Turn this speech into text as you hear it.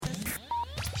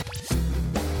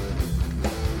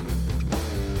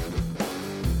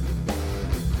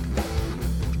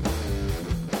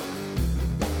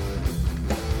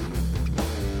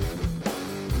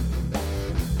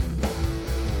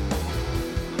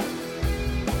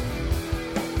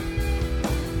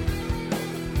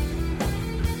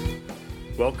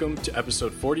Welcome to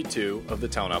episode 42 of the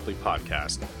Talanopoly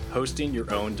podcast, hosting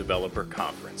your own developer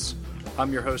conference.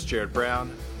 I'm your host, Jared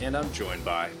Brown, and I'm joined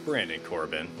by Brandon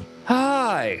Corbin.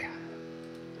 Hi.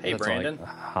 Hey, That's Brandon.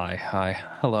 Hi.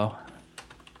 Hello.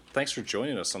 Thanks for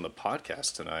joining us on the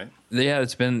podcast tonight. Yeah,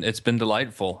 it's been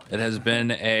delightful. It has been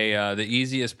the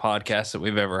easiest podcast that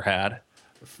we've ever had.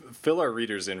 Fill our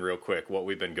readers in real quick what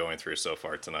we've been going through so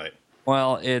far tonight.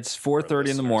 Well, it's 4:30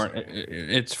 in the morning.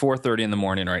 It's 4:30 in the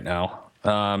morning right now.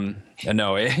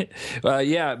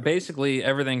 Basically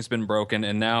everything's been broken,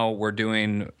 and now we're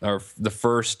doing the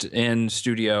first in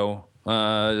studio,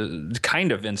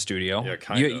 kind of in studio. Yeah,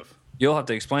 kind of. You'll have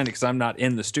to explain it because I'm not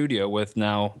in the studio with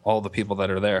now all the people that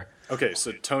are there. Okay,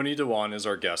 so Tony Dewan is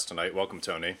our guest tonight. Welcome,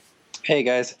 Tony. Hey,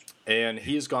 guys. And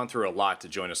he's gone through a lot to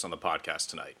join us on the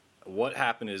podcast tonight. What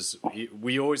happened is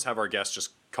we always have our guests just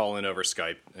call in over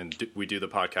Skype, and we do the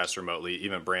podcast remotely.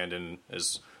 Even Brandon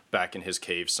is back in his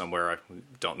cave somewhere. I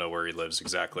don't know where he lives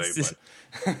exactly, but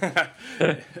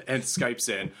and Skype's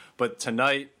in. But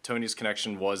tonight, Tony's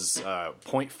connection was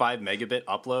 0.5 megabit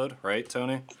upload, right,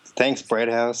 Tony? Thanks, Bright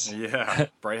House. Yeah,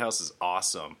 Bright House is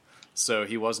awesome. So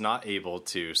he was not able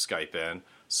to Skype in.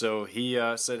 So he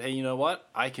said, hey, you know what?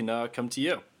 I can come to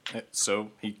you.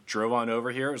 So he drove on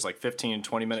over here. It was like 15,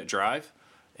 20-minute drive.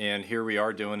 And here we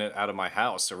are doing it out of my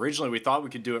house. Originally, we thought we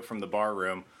could do it from the bar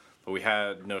room, but we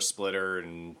had no splitter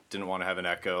and didn't want to have an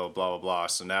echo, blah, blah, blah.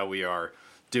 So now we are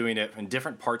doing it in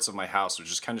different parts of my house,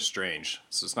 which is kind of strange.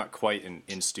 So it's not quite an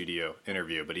in-studio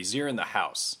interview, but he's here in the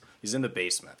house. He's in the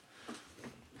basement.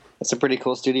 It's a pretty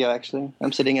cool studio, actually.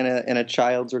 I'm sitting in a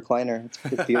child's recliner.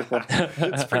 It's beautiful.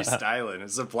 It's pretty styling.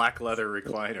 It's a black leather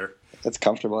recliner. It's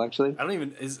comfortable, actually. I don't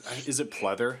even is it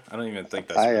pleather? I don't even think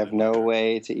that's. I have no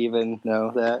way to even know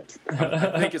that.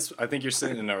 I think you're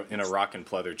sitting in a rockin'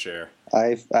 pleather chair.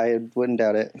 I wouldn't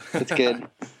doubt it. It's good.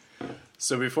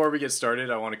 So before we get started,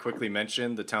 I want to quickly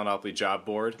mention the Talanopoly job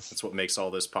board. That's what makes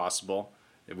all this possible.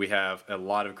 We have a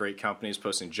lot of great companies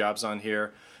posting jobs on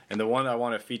here. And the one I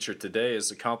want to feature today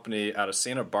is a company out of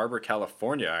Santa Barbara,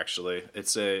 California, actually.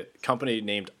 It's a company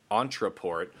named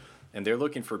Ontraport, and they're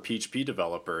looking for PHP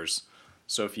developers.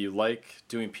 So if you like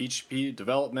doing PHP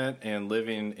development and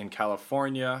living in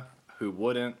California, who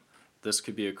wouldn't? This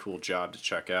could be a cool job to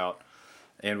check out.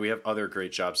 And we have other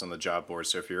great jobs on the job board.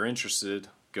 So if you're interested,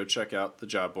 go check out the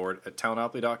job board at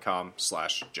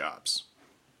talanopoly.com/jobs.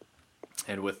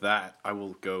 And with that, I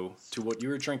will go to what you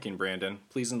were drinking, Brandon.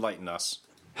 Please enlighten us.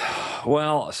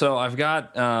 Well, so I've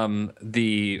got the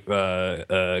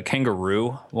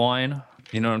kangaroo wine.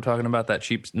 You know what I'm talking about? That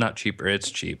cheap, not cheaper. It's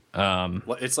cheap.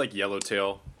 It's like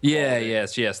Yellowtail. Yeah,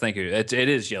 yes. Thank you. It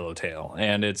is Yellowtail,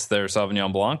 and it's their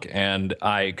Sauvignon Blanc. And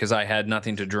because I had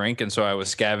nothing to drink, and so I was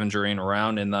scavenging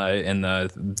around in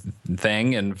the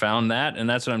thing and found that, and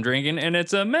that's what I'm drinking. And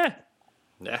it's a meh.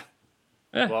 Yeah.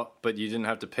 Well, but you didn't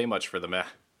have to pay much for the meh.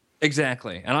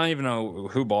 Exactly. And I don't even know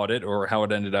who bought it or how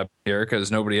it ended up here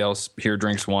because nobody else here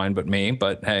drinks wine but me.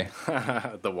 But hey.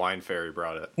 The wine fairy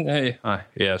brought it. Hey.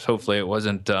 Yes, hopefully it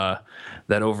wasn't that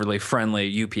overly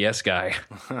friendly UPS guy.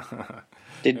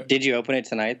 Did you open it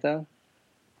tonight, though?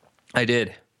 I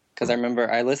did. Because I remember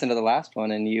I listened to the last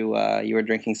one, and you were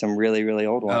drinking some really, really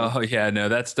old wine. Oh yeah, no,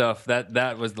 that stuff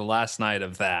that was the last night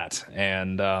of that,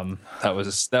 and that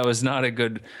was not a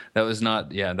good. That was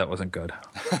not. Yeah, that wasn't good.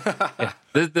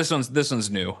 Yeah, this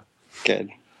one's new. Good.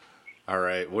 All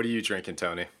right, what are you drinking,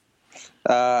 Tony?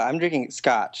 I'm drinking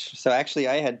scotch. So actually,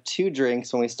 I had 2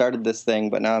 drinks when we started this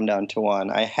thing, but now I'm down to 1.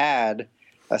 I had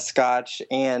a scotch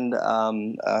and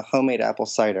a homemade apple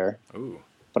cider. Ooh.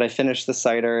 But I finished the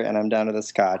cider, and I'm down to the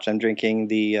scotch. I'm drinking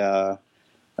the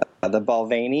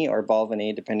Balvenie or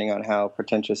Balvenie, depending on how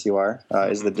pretentious you are,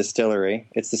 is the distillery.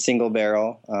 It's the single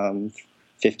barrel,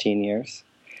 15 years.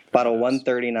 Bottle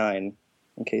 139,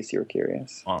 in case you were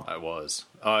curious. Oh. I was.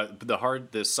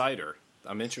 The cider,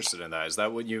 I'm interested in that. Is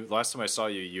that what last time I saw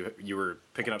you were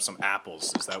picking up some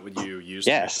apples. Is that what you used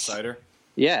to make the cider?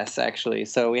 Yes, actually.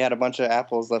 So we had a bunch of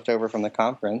apples left over from the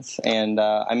conference, and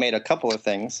I made a couple of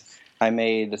things. I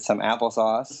made some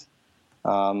applesauce.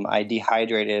 I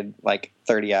dehydrated like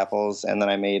 30 apples, and then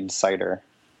I made cider.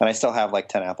 And I still have like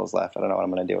 10 apples left. I don't know what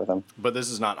I'm going to do with them. But this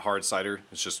is not hard cider.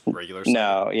 It's just regular cider.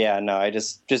 No. I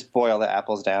just boil the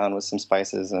apples down with some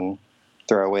spices and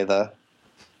throw away the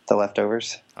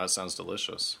leftovers. That sounds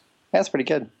delicious. That's pretty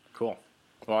good. Cool.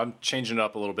 Well, I'm changing it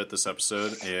up a little bit this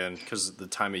episode, and because of the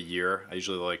time of year, I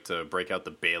usually like to break out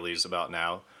the Baileys about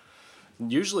now.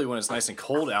 Usually when it's nice and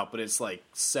cold out, but it's like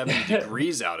 70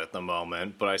 degrees out at the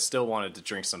moment, but I still wanted to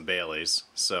drink some Baileys,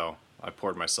 so I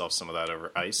poured myself some of that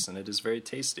over ice, and it is very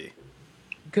tasty.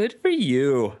 Good for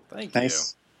you. Thank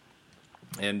nice.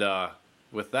 you. And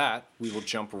with that, we will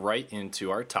jump right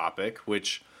into our topic,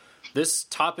 which this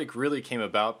topic really came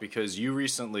about because you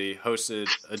recently hosted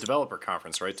a developer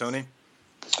conference, right, Tony?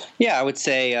 Yeah, I would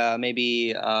say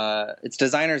maybe it's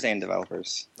designers and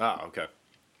developers. Ah, okay.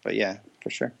 But yeah, for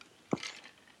sure.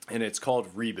 And it's called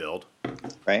Rebuild.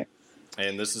 Right.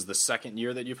 And this is the second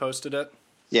year that you've hosted it?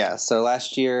 Yeah, so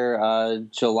last year,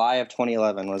 July of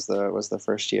 2011 was the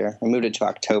first year. I moved it to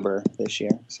October this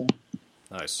year. So.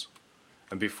 Nice.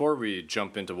 And before we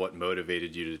jump into what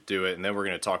motivated you to do it, and then we're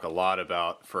going to talk a lot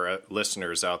about, for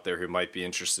listeners out there who might be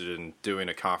interested in doing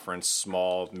a conference,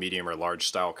 small, medium, or large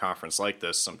style conference like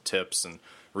this, some tips and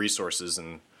resources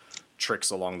and tricks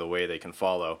along the way they can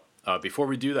follow. Before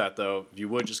we do that, though, if you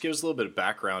would, just give us a little bit of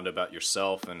background about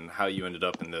yourself and how you ended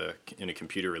up in a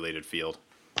computer-related field.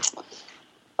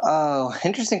 Oh,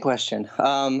 interesting question.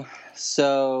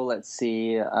 So let's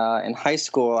see. In high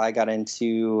school, I got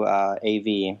into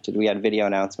AV. We had video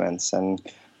announcements, and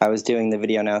I was doing the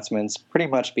video announcements pretty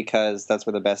much because that's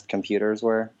where the best computers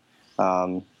were,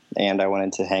 and I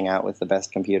wanted to hang out with the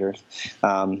best computers.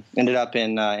 Ended up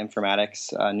in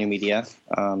informatics, new media,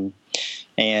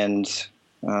 and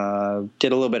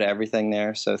did a little bit of everything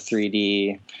there. So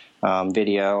 3D,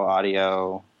 video,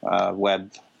 audio,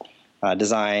 web.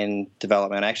 Design,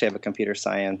 development. I actually have a computer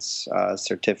science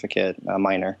certificate,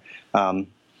 minor.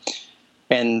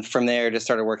 And from there, just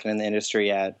started working in the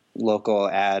industry at local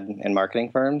ad and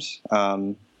marketing firms.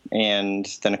 And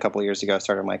then a couple of years ago,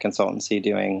 started my consultancy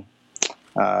doing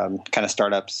kind of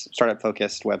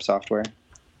startup-focused web software.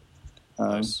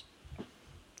 Nice.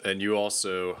 And you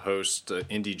also host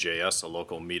Indie.js, a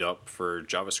local meetup for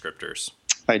JavaScripters.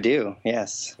 I do,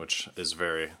 yes. Which is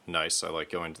very nice. I like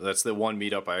going to, that's the one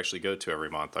meetup I actually go to every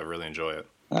month. I really enjoy it.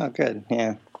 Oh, good,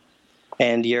 yeah.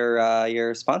 And you're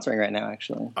sponsoring right now,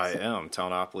 actually. I am.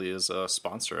 Townopoly is a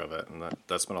sponsor of it, and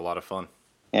that's been a lot of fun.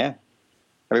 Yeah.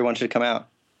 Everyone should come out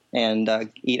and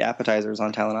eat appetizers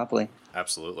on Talanopoly.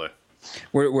 Absolutely.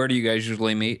 Where do you guys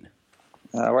usually meet?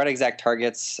 We're at Exact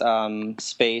Target's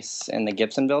space in the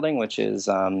Gibson building, which is...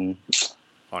 on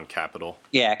Capitol.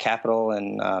 Yeah, Capitol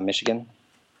in Michigan.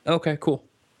 Okay, cool.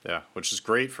 Yeah, which is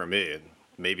great for me.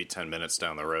 Maybe 10 minutes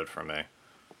down the road from me.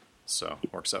 So,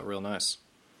 works out real nice.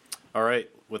 All right,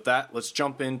 with that, let's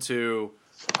jump into...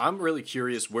 I'm really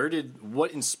curious,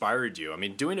 what inspired you? I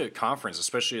mean, doing a conference,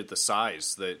 especially at the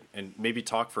size and maybe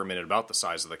talk for a minute about the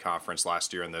size of the conference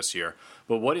last year and this year,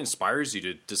 but what inspires you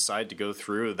to decide to go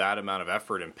through that amount of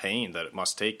effort and pain that it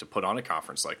must take to put on a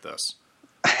conference like this?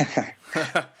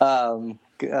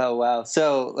 Oh, wow.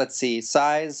 So let's see.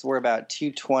 Size, we're about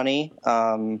 220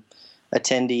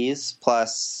 attendees.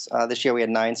 Plus, this year we had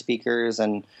 9 speakers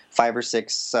and 5 or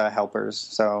 6 helpers.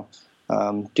 So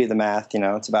do the math.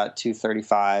 It's about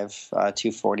 235,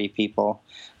 240 people.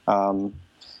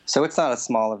 So it's not a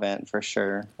small event for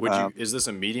sure. Is this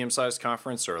a medium-sized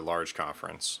conference or a large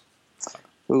conference?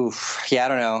 Yeah, I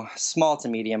don't know. Small to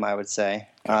medium, I would say.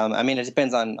 I mean, it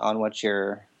depends on what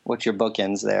your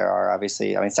bookends there are.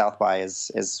 Obviously, I mean, South by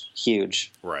is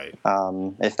huge. Right.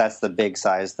 If that's the big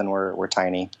size, then we're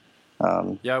tiny.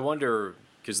 Yeah, I wonder,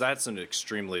 because that's an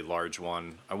extremely large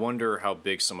one. I wonder how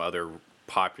big some other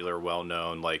popular,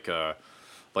 well-known, like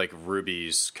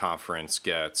Ruby's conference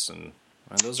gets, and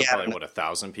those are probably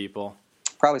 1,000 people.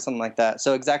 Probably something like that.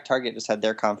 So Exact Target just had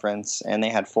their conference, and they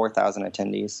had 4,000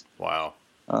 attendees. Wow.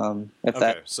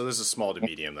 So this is small to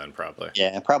medium then, probably.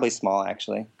 Yeah, probably small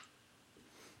actually.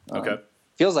 Okay.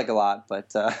 Feels like a lot,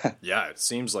 but yeah, it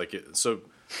seems like it. So,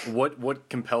 what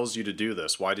compels you to do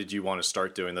this? Why did you want to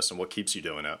start doing this, and what keeps you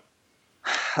doing it?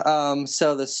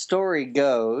 So the story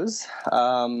goes.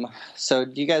 So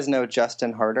do you guys know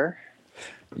Justin Harder?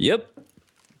 Yep.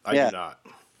 I do not.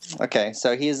 Okay,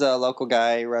 so he's a local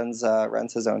guy. Runs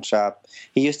his own shop.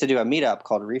 He used to do a meetup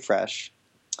called Refresh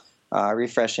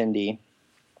Indie,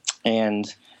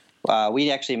 and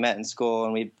we actually met in school,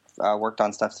 and we worked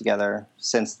on stuff together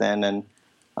since then. And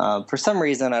for some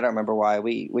reason, I don't remember why,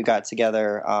 we got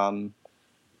together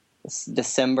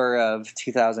December of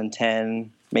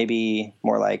 2010, maybe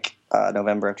more like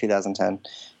November of 2010.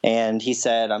 And he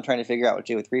said, I'm trying to figure out what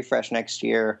to do with Refresh next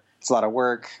year. It's a lot of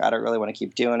work. I don't really want to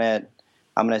keep doing it.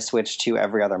 I'm going to switch to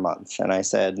every other month. And I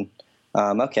said,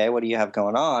 okay, what do you have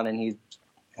going on? And he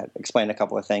had explained a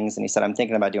couple of things. And he said, I'm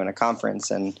thinking about doing a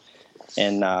conference in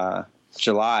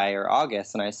July or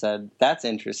August. And I said, that's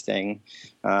interesting.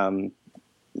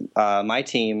 My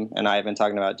team and I have been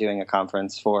talking about doing a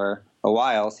conference for a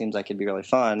while. Seems like it'd be really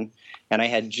fun. And I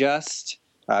had just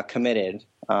committed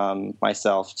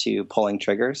myself to pulling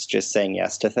triggers, just saying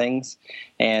yes to things.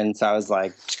 And so I was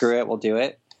like, screw it, we'll do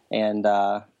it. And,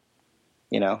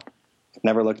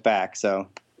 never looked back. So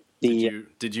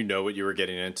Did you know what you were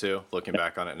getting into? Looking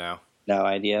back on it now, no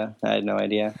idea. I had no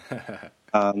idea.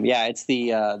 Yeah, it's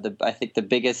the I think the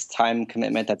biggest time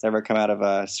commitment that's ever come out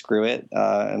of Screw It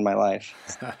in my life.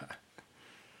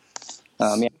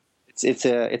 Yeah, it's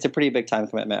a pretty big time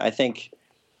commitment. I think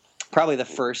probably the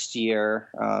first year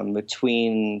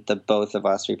between the both of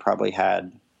us, we probably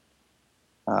had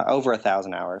over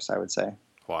 1,000 hours, I would say.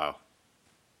 Wow.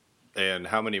 And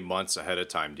how many months ahead of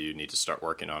time do you need to start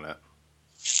working on it?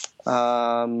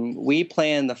 We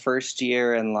planned the first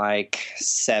year in like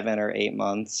 7 or 8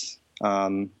 months.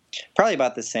 Probably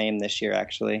about the same this year,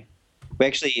 actually.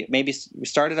 We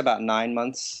started about 9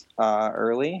 months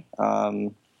early,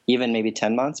 even maybe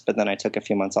 10 months, but then I took a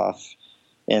few months off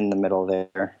in the middle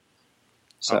there.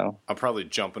 So I'm probably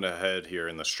jumping ahead here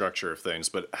in the structure of things,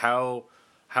 but how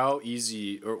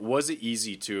easy, or was it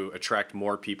easy to attract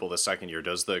more people the second year?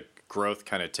 Does the growth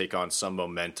kind of take on some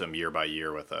momentum year by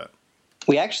year with it?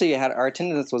 We actually had our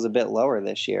attendance was a bit lower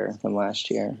this year than last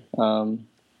year.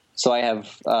 So I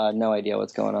have no idea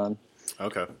what's going on.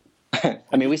 Okay.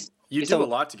 I mean, you do a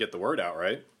lot to get the word out,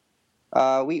 right?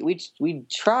 We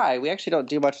try. We actually don't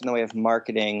do much in the way of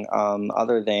marketing,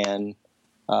 other than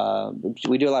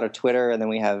we do a lot of Twitter, and then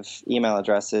we have email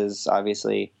addresses,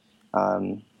 obviously.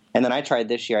 And then I tried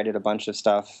this year. I did a bunch of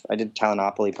stuff. I did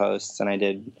Talanopoly posts, and I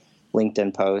did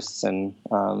LinkedIn posts, and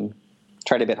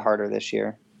tried a bit harder this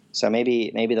year. So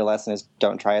maybe the lesson is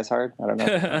don't try as hard. I don't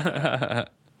know.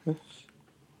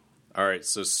 All right.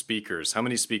 So speakers. How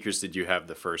many speakers did you have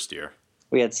the first year?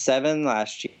 We had 7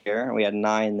 last year, and we had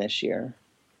 9 this year.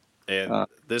 And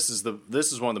this is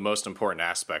one of the most important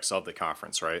aspects of the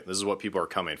conference, right? This is what people are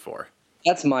coming for.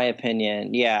 That's my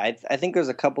opinion. Yeah, I think there's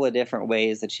a couple of different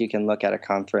ways that you can look at a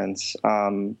conference.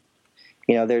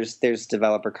 There's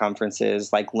developer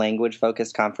conferences, like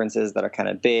language-focused conferences that are kind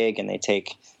of big, and they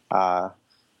take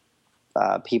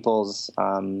people's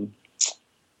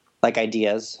like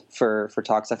ideas for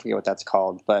talks. I forget what that's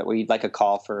called, but we like a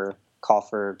call for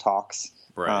talks.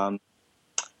 Right.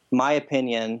 My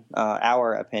opinion,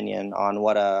 our opinion on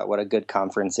what a good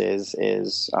conference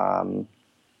is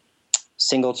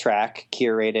single track,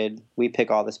 curated. We pick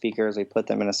all the speakers, we put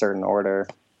them in a certain order,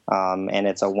 and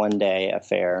it's a one-day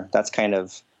affair. That's kind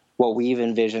of what we've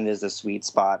envisioned is the sweet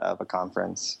spot of a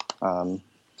conference.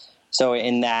 So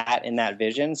in that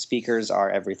vision, speakers are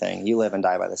everything. You live and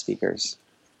die by the speakers.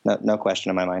 No question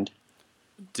in my mind.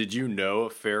 Did you know a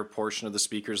fair portion of the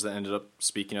speakers that ended up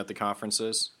speaking at the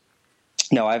conferences?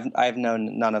 No, I've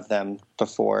known none of them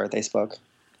before they spoke.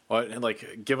 Well,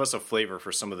 like, give us a flavor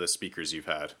for some of the speakers you've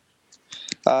had.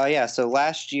 Yeah. So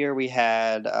last year we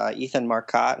had Ethan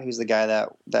Marcotte, who's the guy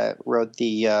that wrote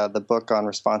the book on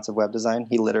responsive web design.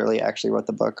 He literally actually wrote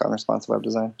the book on responsive web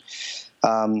design.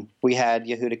 We had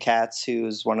Yehuda Katz,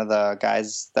 who's one of the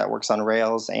guys that works on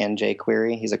Rails, and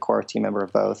jQuery. He's a core team member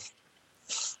of both.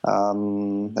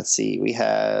 Let's see. We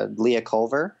had Leah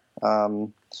Culver,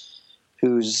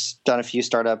 who's done a few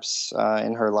startups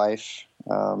in her life.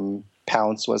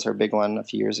 Pounce was her big one a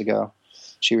few years ago.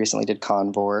 She recently did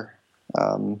Convor.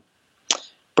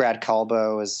 Brad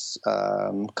Calbo is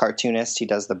cartoonist. He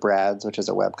does the Brads, which is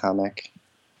a webcomic.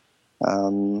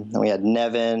 And we had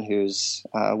Nevin, who's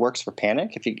works for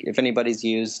Panic. If anybody's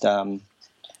used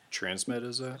Transmit,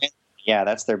 is that? Yeah,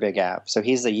 that's their big app. So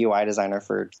he's the UI designer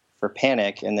for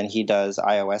Panic, and then he does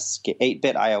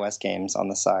 8-bit iOS games on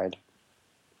the side.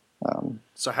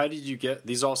 So how did you get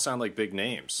these? All sound like big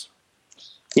names.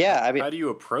 Yeah, I mean, how do you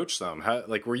approach them?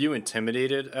 Were you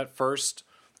intimidated at first?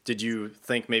 Did you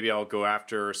think maybe I'll go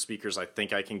after speakers I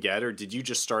think I can get, or did you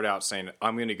just start out saying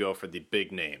I'm going to go for the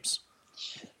big names?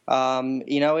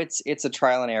 It's a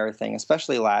trial and error thing.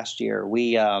 Especially last year,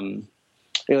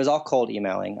 it was all cold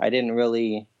emailing. I didn't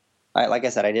really, like I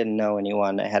said, I didn't know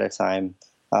anyone ahead of time.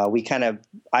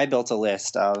 I built a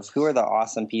list of who are the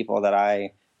awesome people that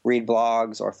I read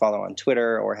blogs or follow on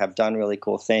Twitter or have done really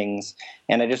cool things,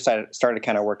 and I just started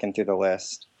kind of working through the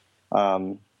list.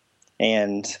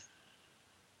 And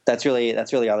that's really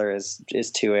all there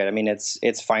is to it. I mean,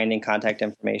 it's finding contact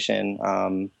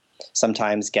information.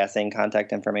 Sometimes guessing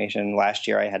contact information. Last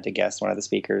year, I had to guess one of the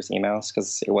speakers' emails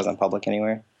because it wasn't public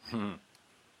anywhere.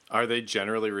 Are they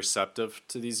generally receptive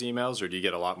to these emails, or do you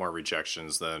get a lot more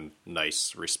rejections than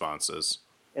nice responses?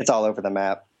 It's all over the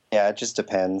map. Yeah, it just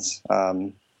depends.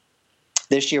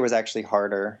 This year was actually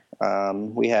harder.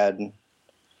 We had,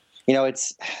 you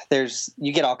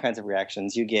get all kinds of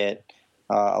reactions. You get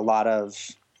a lot of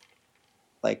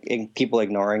people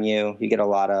ignoring you. You get a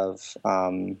lot of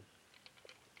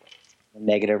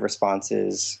negative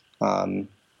responses.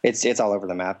 It's all over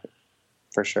the map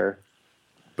for sure.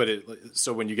 But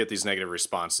so when you get these negative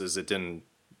responses, it didn't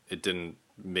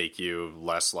make you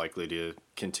less likely to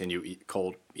continue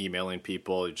cold emailing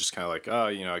people? You're just kind of like, oh,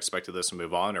 I expected this and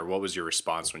move on? Or what was your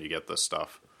response when you get this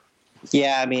stuff?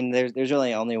 Yeah, I mean, there's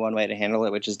really only one way to handle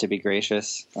it, which is to be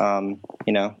gracious.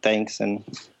 Thanks, and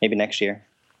maybe next year.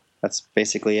 That's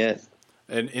basically it.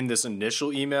 And in this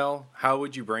initial email,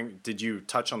 did you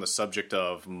touch on the subject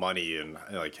of money and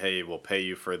like, hey, we'll pay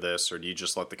you for this, or do you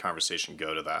just let the conversation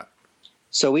go to that?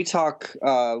 So we talk,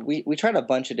 we tried a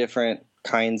bunch of different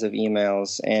kinds of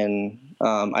emails, and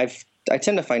I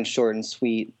tend to find short and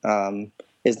sweet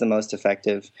is the most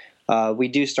effective. We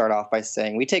do start off by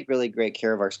saying we take really great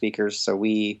care of our speakers, so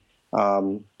we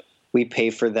pay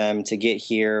for them to get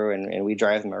here, and we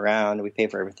drive them around. We pay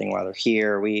for everything while they're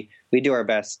here. We do our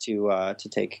best to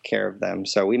take care of them,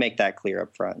 so we make that clear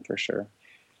up front for sure.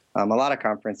 A lot of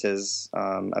conferences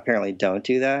apparently don't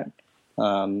do that.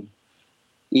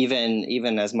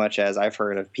 Even as much as I've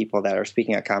heard of people that are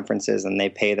speaking at conferences and they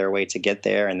pay their way to get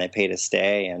there and they pay to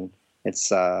stay, and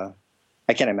it's I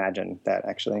can't imagine that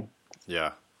actually.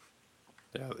 Yeah,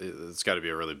 it's got to be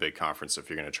a really big conference if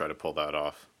you're going to try to pull that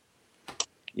off.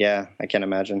 Yeah, I can't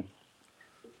imagine.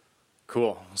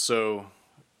 Cool. So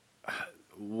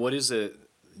what is it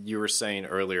you were saying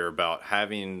earlier about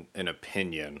having an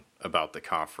opinion about the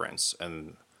conference?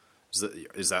 And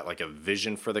is that like a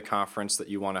vision for the conference that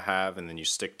you want to have and then you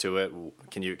stick to it?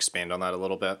 Can you expand on that a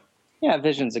little bit? Yeah,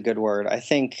 vision's a good word. I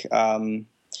think when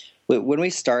we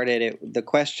started, the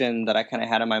question that I kind of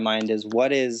had in my mind is,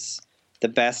 what is the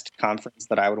best conference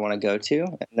that I would want to go to?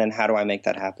 And then how do I make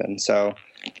that happen? So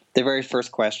the very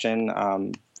first question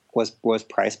was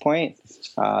price point.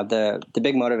 The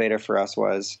big motivator for us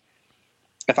was,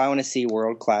 if I want to see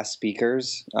world-class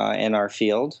speakers in our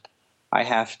field, I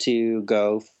have to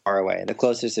go far away. The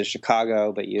closest is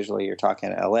Chicago, but usually you're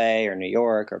talking LA or New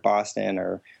York or Boston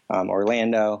or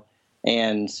Orlando,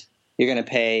 and you're going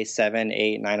to pay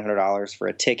 $700, $800, $900 for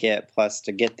a ticket, plus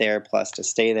to get there, plus to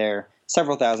stay there,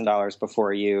 several $1,000s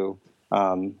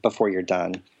before you're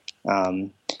done.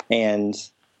 And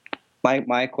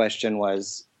my question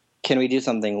was, can we do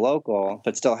something local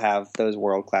but still have those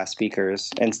world-class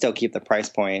speakers and still keep the price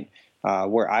point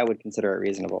where I would consider it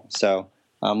reasonable? So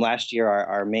last year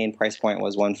our main price point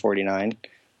was $149.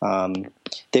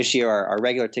 This year our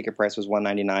regular ticket price was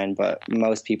 $199, but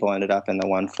most people ended up in the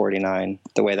 $149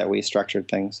 the way that we structured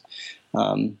things.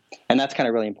 And that's kind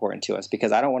of really important to us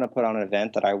because I don't want to put on an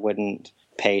event that I wouldn't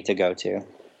pay to go to.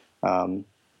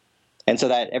 And so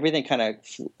that everything kind of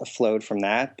flowed from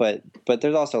that, but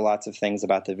there's also lots of things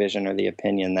about the vision or the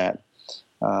opinion that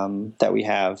we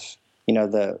have,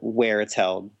 the where it's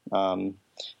held,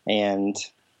 and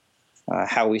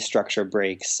how we structure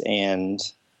breaks and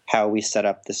how we set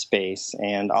up the space,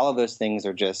 and all of those things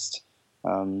are just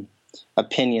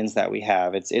opinions that we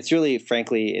have. It's really,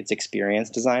 frankly, it's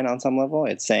experience design on some level.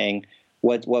 It's saying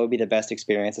what would be the best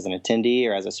experience as an attendee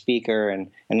or as a speaker, and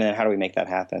then how do we make that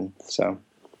happen? So.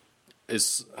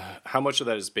 How much of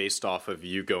that is based off of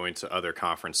you going to other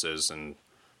conferences and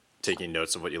taking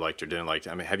notes of what you liked or didn't like?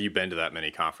 I mean, have you been to that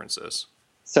many conferences?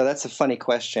 So that's a funny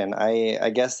question. I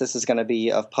guess this is going to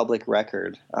be of public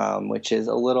record, which is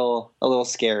a little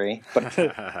scary. But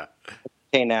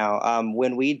okay, now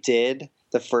when we did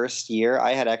the first year,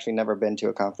 I had actually never been to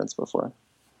a conference before.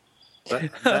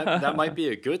 That might be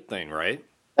a good thing, right?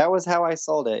 That was how I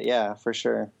sold it. Yeah, for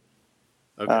sure.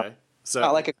 Okay, so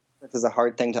not like this is a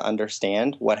hard thing to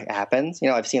understand what happens.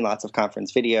 I've seen lots of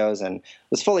conference videos and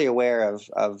was fully aware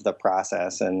of the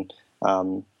process. And,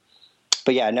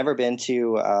 but yeah, I've never been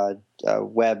to a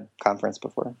web conference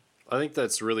before. I think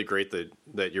that's really great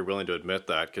that you're willing to admit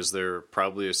that, because there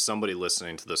probably is somebody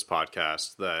listening to this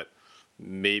podcast that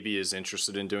maybe is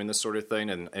interested in doing this sort of thing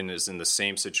and is in the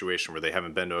same situation where they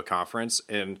haven't been to a conference.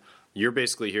 And you're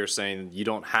basically here saying you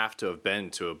don't have to have been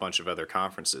to a bunch of other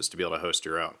conferences to be able to host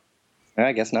your own.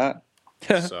 I guess not.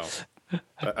 So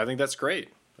I think that's great.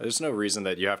 There's no reason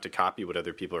that you have to copy what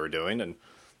other people are doing, and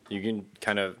you can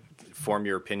kind of form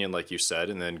your opinion, like you said,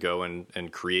 and then go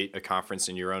and create a conference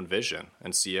in your own vision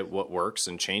and see what works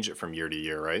and change it from year to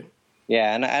year, right?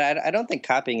 Yeah, and I don't think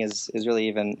copying is really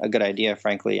even a good idea,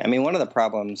 frankly. I mean, one of the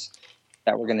problems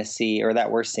that we're going to see, or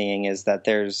that we're seeing, is that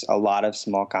there's a lot of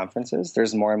small conferences.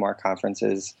 There's more and more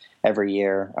conferences every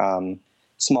year,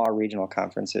 small regional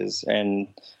conferences, and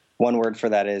one word for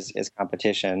that is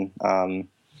competition.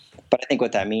 But I think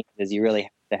what that means is you really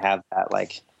have to have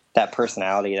that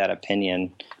personality, that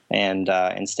opinion,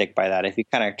 and stick by that. If you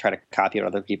kind of try to copy what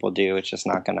other people do, it's just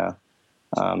not going to,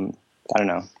 I don't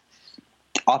know.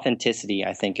 Authenticity,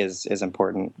 I think, is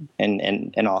important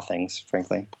in all things,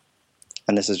 frankly.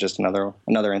 And this is just another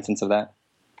instance of that.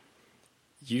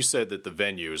 You said that the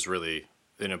venue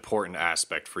an important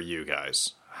aspect for you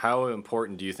guys. How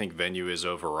important do you think venue is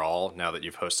overall now that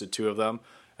you've hosted 2 of them?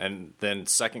 And then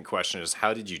second question is,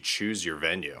 how did you choose your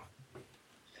venue?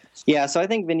 Yeah, so I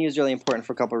think venue is really important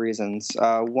for a couple of reasons.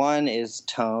 One is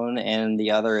tone, and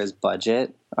the other is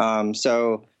budget.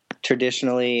 So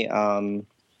traditionally,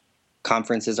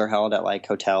 conferences are held at like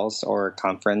hotels or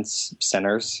conference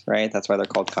centers, right? That's why they're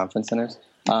called conference centers.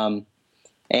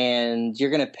 And you're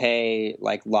going to pay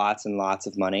like lots and lots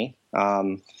of money.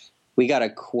 We got a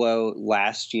quote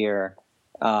last year,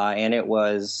 and it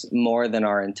was more than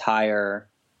our entire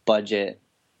budget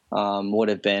would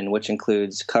have been, which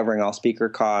includes covering all speaker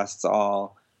costs,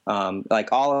 all of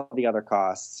the other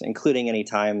costs, including any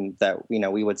time that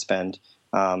we would spend.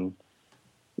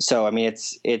 So I mean,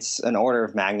 it's an order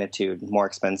of magnitude more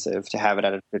expensive to have it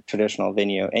at a traditional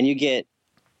venue, and you get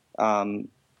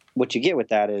what you get with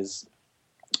that is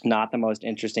not the most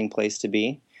interesting place to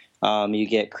be. You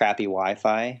get crappy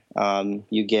Wi-Fi.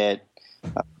 You get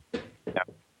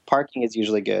parking is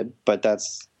usually good, but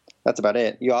that's about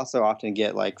it. You also often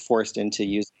get like forced into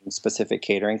using specific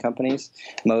catering companies.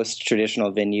 Most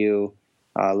traditional venue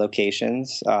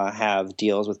locations have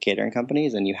deals with catering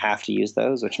companies, and you have to use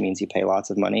those, which means you pay lots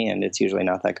of money, and it's usually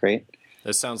not that great.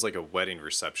 This sounds like a wedding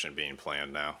reception being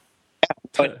planned now.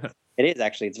 But it is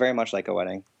actually. It's very much like a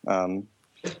wedding,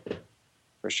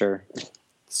 for sure.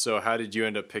 So how did you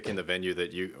end up picking the venue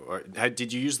did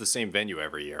you use the same venue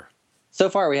every year? So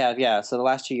far we have, yeah. So the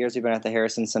last 2 years we've been at the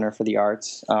Harrison Center for the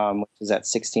Arts, which is at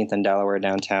 16th and Delaware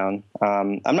downtown.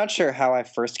 I'm not sure how I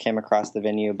first came across the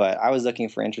venue, but I was looking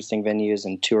for interesting venues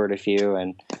and toured a few,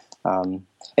 and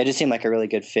it just seemed like a really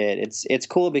good fit. It's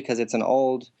cool because it's an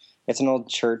old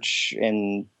church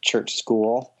and church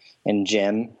school and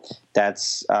gym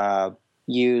that's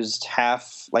used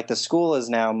half, like the school is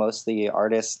now mostly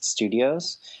artist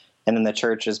studios, and then the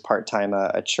church is part-time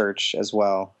a church as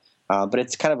well. But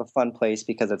it's kind of a fun place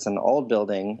because it's an old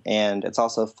building, and it's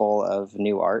also full of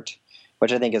new art,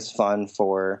 which I think is fun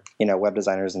for web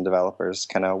designers and developers.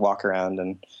 Kind of walk around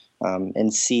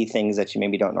and see things that you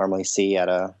maybe don't normally see at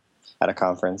a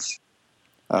conference.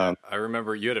 I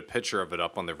remember you had a picture of it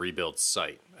up on the Rebuild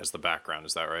site as the background.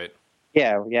 Is that right?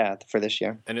 Yeah, for this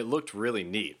year. And it looked really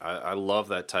neat. I love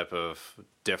that type of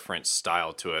different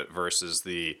style to it versus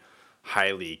the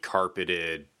highly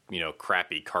carpeted,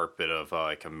 crappy carpet of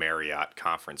like a Marriott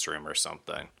conference room or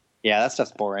something. Yeah, that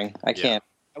stuff's boring. I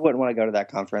wouldn't want to go to that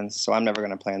conference, so I'm never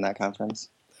going to play in that conference.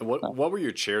 What were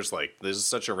your chairs like? This is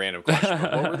such a random question,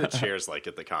 but what were the chairs like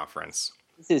at the conference?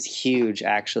 This is huge,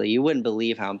 actually. You wouldn't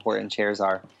believe how important chairs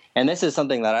are. And this is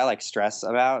something that I like stress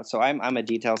about. So I'm a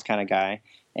details kind of guy,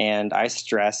 and I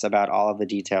stress about all of the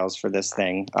details for this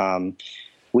thing.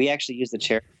 We actually use the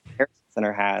chair the Harrison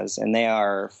Center has, and they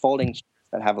are folding chairs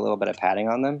that have a little bit of padding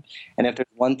on them. And if there's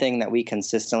one thing that we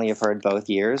consistently have heard both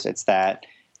years, it's that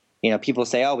people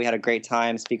say, "Oh, we had a great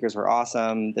time. Speakers were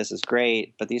awesome. This is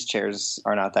great, but these chairs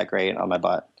are not that great on my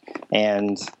butt."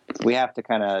 And we have to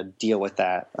kind of deal with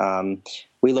that.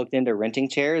 We looked into renting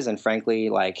chairs, and frankly,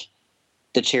 like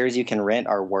the chairs you can rent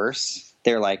are worse.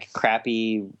 They're like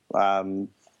crappy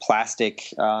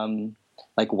plastic,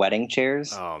 like wedding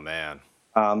chairs. Oh man.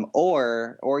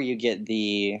 Or you get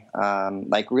the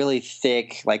like really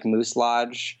thick, like Moose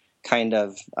Lodge kind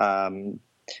of.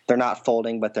 They're not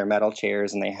folding, but they're metal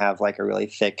chairs, and they have like a really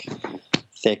thick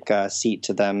seat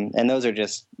to them. And those are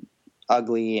just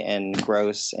ugly and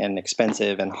gross and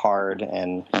expensive and hard.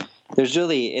 And there's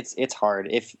really it's hard.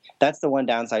 If that's the one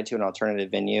downside to an alternative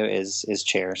venue is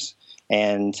chairs.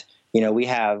 And we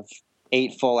have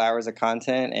 8 full hours of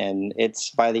content, and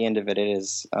it's by the end of it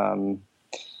is.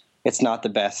 It's not the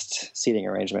best seating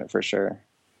arrangement for sure.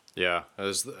 Yeah,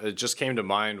 it just came to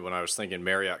mind when I was thinking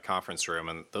Marriott conference room,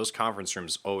 and those conference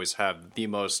rooms always have the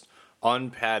most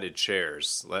unpadded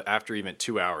chairs. After even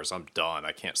 2 hours, I'm done.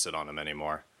 I can't sit on them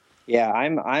anymore. Yeah,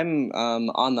 I'm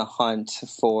on the hunt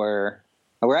for.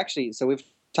 We've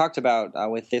talked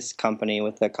about with this company,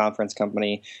 with the conference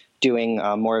company, doing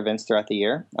more events throughout the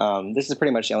year. This is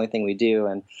pretty much the only thing we do,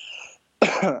 and.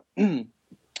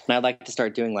 And I'd like to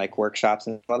start doing like workshops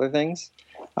and other things.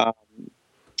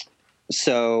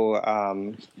 So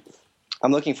I'm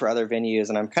looking for other venues,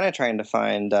 and I'm kind of trying to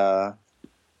find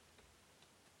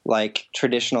like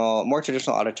more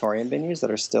traditional auditorium venues that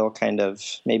are still kind of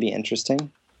maybe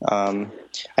interesting. I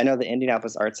know the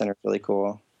Indianapolis Arts Center is really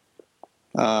cool.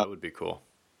 That would be cool.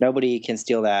 Nobody can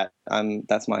steal that.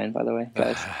 That's mine, by the way,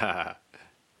 guys.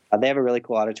 They have a really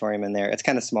cool auditorium in there. It's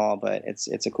kind of small, but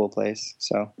it's a cool place.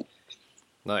 So.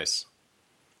 Nice.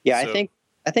 Yeah, I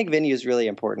think venue is really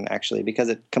important actually because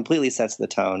it completely sets the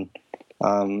tone.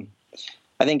 I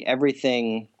think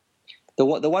everything,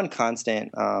 the one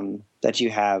constant that you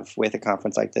have with a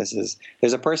conference like this is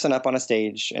there's a person up on a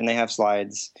stage and they have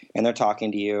slides and they're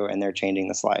talking to you and they're changing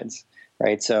the slides,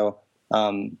 right? So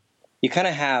you kind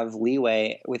of have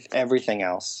leeway with everything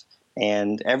else,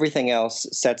 and everything else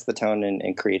sets the tone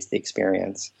and creates the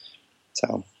experience.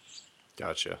 So,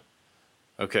 gotcha.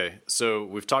 Okay, so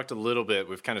we've talked a little bit.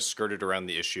 We've kind of skirted around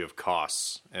the issue of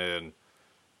costs, and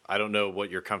I don't know what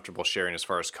you're comfortable sharing as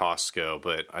far as costs go,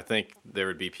 but I think there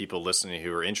would be people listening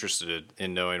who are interested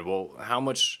in knowing, well, how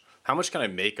much can I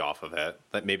make off of it?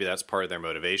 That maybe that's part of their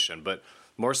motivation, but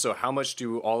more so, how much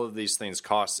do all of these things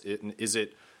cost? Is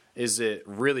it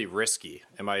really risky?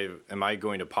 Am I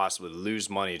going to possibly lose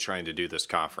money trying to do this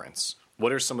conference?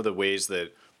 What are some of the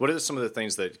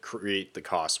things that create the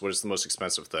cost? What is the most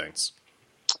expensive things?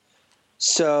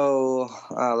 So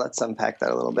let's unpack that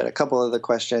a little bit. A couple of the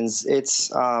questions. It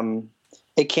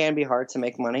can be hard to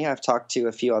make money. I've talked to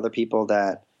a few other people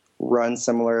that run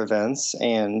similar events,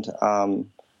 and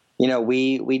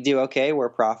we do okay. We're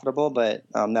profitable, but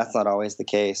that's not always the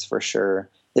case for sure.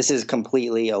 This is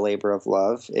completely a labor of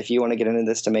love. If you want to get into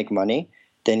this to make money,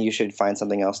 then you should find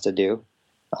something else to do,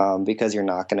 because you're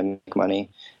not going to make money.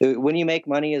 When you make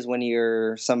money is when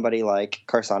you're somebody like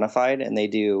Carsonified and they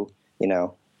do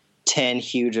 10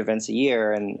 huge events a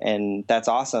year, and that's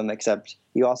awesome, except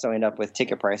you also end up with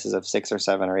ticket prices of $600 or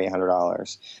 $700 or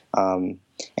 $800.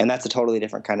 And that's a totally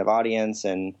different kind of audience.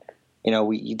 And,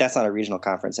 that's not a regional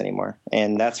conference anymore.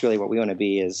 And that's really what we want to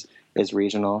be is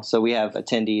regional. So we have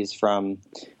attendees from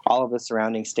all of the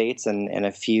surrounding states and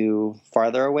a few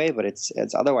farther away, but it's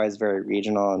otherwise very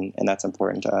regional, and that's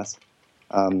important to us.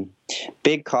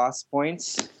 Big cost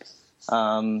points.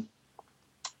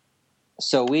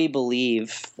 So we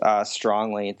believe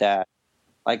strongly that,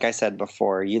 like I said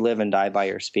before, you live and die by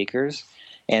your speakers.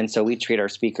 And so we treat our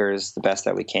speakers the best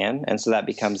that we can. And so that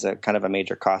becomes a kind of a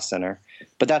major cost center.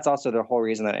 But that's also the whole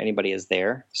reason that anybody is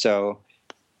there. So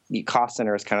the cost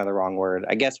center is kind of the wrong word.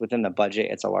 I guess within the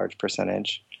budget, it's a large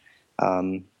percentage.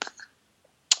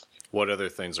 What other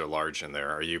things are large in there?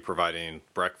 Are you providing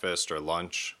breakfast or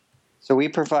lunch? So we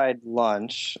provide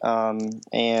lunch,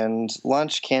 and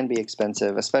lunch can be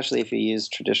expensive, especially if you use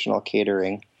traditional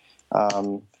catering.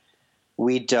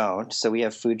 We don't, so we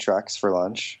have food trucks for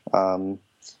lunch,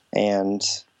 and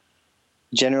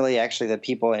generally, actually, the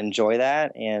people enjoy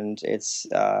that, and it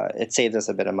saves us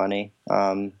a bit of money.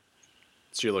 So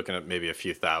you're looking at maybe a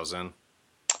few thousand?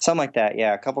 Something like that,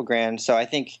 yeah, a couple grand. So I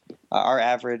think our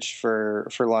average for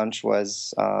lunch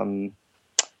was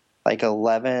like 10 or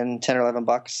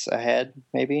 $11 a head,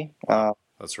 maybe.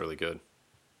 That's really good.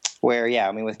 Where,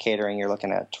 with catering, you're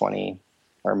looking at 20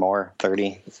 or more,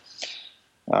 30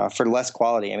 for less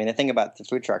quality. The thing about the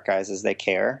food truck guys is they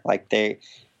care. Like they,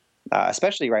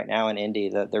 especially right now in Indy,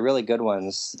 the really good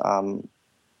ones,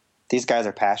 these guys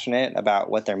are passionate about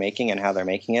what they're making and how they're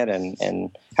making it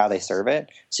and how they serve it.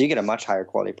 So you get a much higher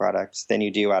quality product than you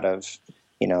do out of,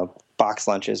 box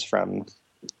lunches from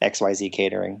XYZ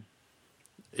catering.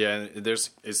 Yeah,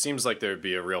 it seems like there'd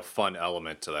be a real fun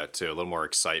element to that too, a little more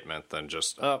excitement than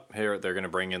just, here, they're going to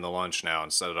bring in the lunch now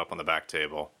and set it up on the back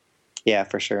table. Yeah,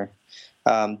 for sure.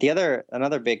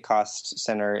 Another big cost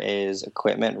center is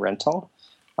equipment rental.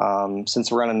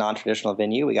 Since we're on a non-traditional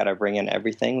venue, we got to bring in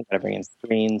everything. We got to bring in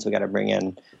screens. We got to bring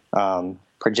in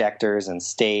projectors and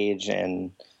stage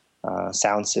and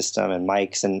sound system and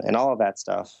mics and all of that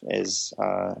stuff is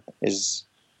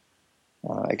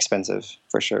expensive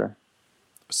for sure.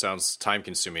 Sounds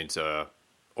time-consuming to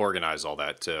organize all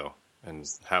that too, and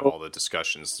have all the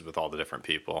discussions with all the different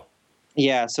people.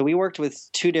 Yeah, so we worked with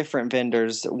two different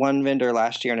vendors. One vendor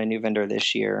last year and a new vendor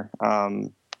this year.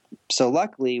 So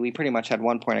luckily, we pretty much had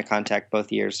one point of contact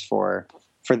both years for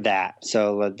that.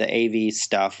 So the AV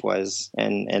stuff was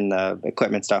and the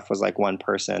equipment stuff was like one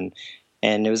person,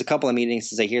 and it was a couple of meetings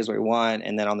to say here's what we want,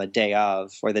 and then on the day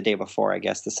of or the day before, I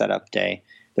guess the setup day,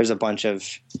 there's a bunch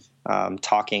of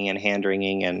talking and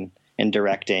hand-wringing and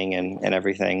directing and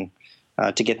everything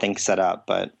to get things set up.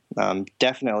 But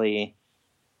definitely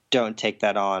don't take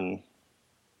that on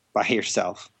by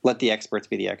yourself. Let the experts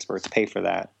be the experts. Pay for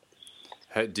that.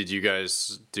 Did you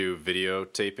guys do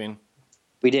videotaping?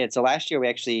 We did. So last year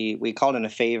we called in a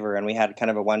favor, and we had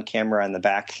kind of a one camera in the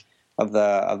back of the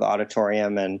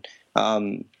auditorium, and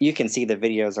you can see the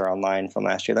videos are online from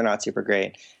last year. They're not super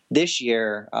great. This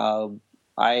year,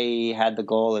 I had the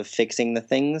goal of fixing the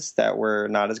things that were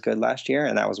not as good last year,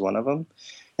 and that was one of them.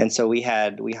 And so we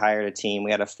hired a team.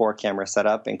 We had a 4-camera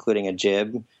setup, including a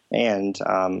jib and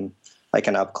like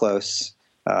an up close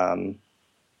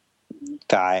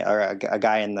guy or a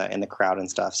guy in the crowd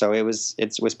and stuff. So it was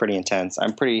pretty intense.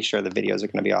 I'm pretty sure the videos are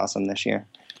going to be awesome this year.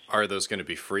 Are those going to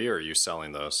be free, or are you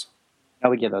selling those? No,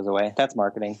 we give those away. That's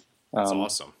marketing. That's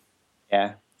awesome.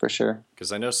 Yeah, for sure.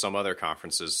 Because I know some other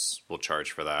conferences will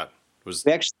charge for that.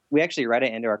 We actually write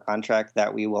it into our contract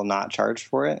that we will not charge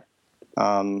for it.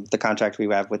 The contract we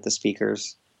have with the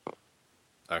speakers.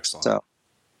 Excellent. So,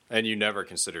 and you never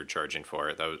considered charging for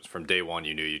it. That was from day one.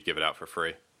 You knew you'd give it out for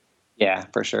free. Yeah,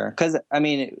 for sure. Because I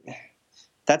mean,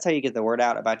 that's how you get the word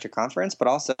out about your conference. But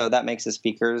also that makes the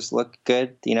speakers look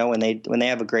good. You know, when they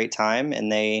have a great time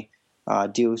and they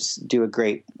do a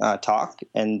great talk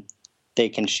and they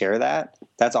can share that.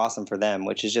 That's awesome for them,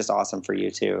 which is just awesome for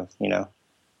you too. You know,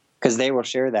 because they will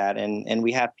share that, and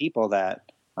we have people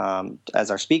that as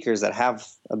our speakers that have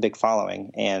a big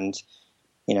following, and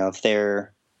you know, if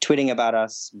they're tweeting about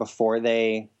us before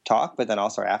they talk, but then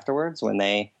also afterwards when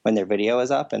their video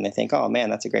is up and they think, oh man,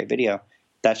 that's a great video,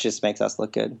 that just makes us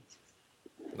look good.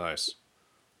 Nice.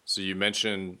 So you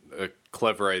mentioned a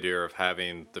clever idea of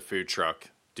having the food truck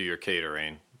do your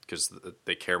catering because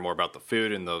they care more about the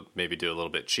food and they'll maybe do a little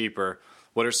bit cheaper.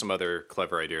 What are some other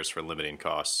clever ideas for limiting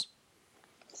costs?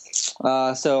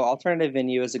 So alternative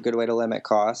venue is a good way to limit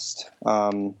cost.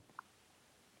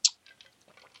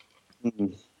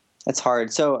 It's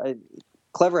hard. So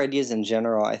clever ideas in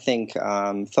general, I think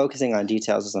focusing on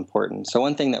details is important. So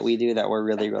one thing that we do that we're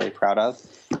really, really proud of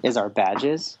is our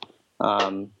badges,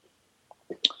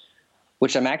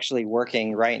 which I'm actually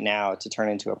working right now to turn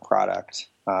into a product.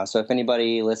 So if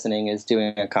anybody listening is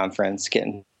doing a conference, get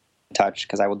in touch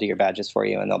because I will do your badges for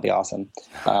you and they'll be awesome.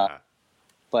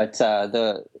 But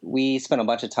we spent a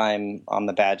bunch of time on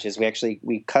the badges.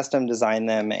 We custom design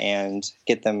them and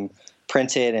get them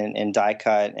printed and die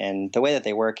cut. And the way that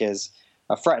they work is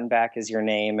front and back is your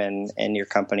name and your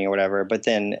company or whatever. But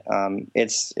then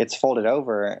it's folded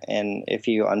over, and if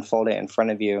you unfold it in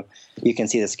front of you, you can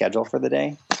see the schedule for the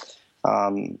day.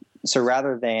 So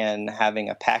rather than having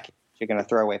a package, you're going to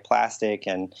throw away plastic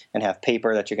and have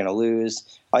paper that you're going to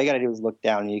lose. All you got to do is look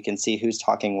down and you can see who's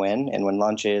talking when and when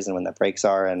lunch is and when the breaks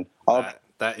are and all.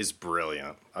 That is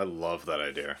brilliant. I love that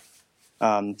idea.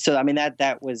 So, I mean,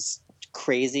 that was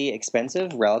crazy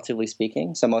expensive, relatively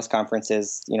speaking. So most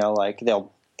conferences, you know, like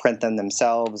they'll print them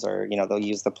themselves or, you know, they'll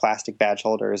use the plastic badge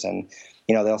holders and,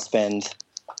 you know, they'll spend,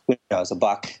 who knows,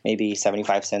 $1, maybe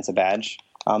 75 cents a badge.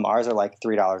 Ours are like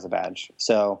 $3 a badge.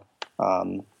 So,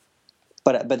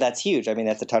 but that's huge. I mean,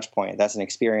 that's a touch point. That's an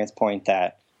experience point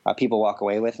that people walk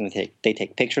away with, and they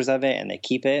take pictures of it and they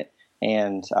keep it.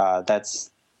 And that's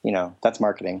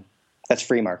marketing. That's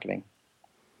free marketing.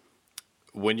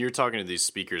 When you're talking to these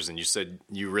speakers and you said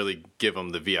you really give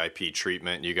them the VIP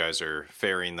treatment, you guys are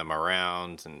ferrying them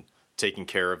around and taking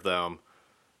care of them.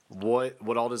 What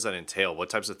all does that entail? What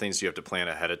types of things do you have to plan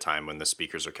ahead of time when the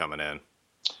speakers are coming in?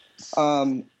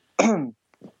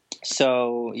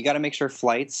 So you got to make sure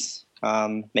flights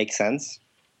make sense,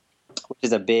 which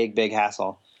is a big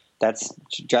hassle.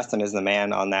 Justin is the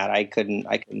man on that. I couldn't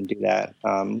do that.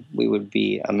 We would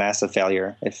be a massive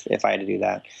failure if I had to do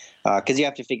that. Cause you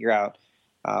have to figure out,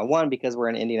 one, because we're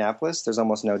in Indianapolis, there's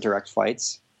almost no direct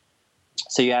flights.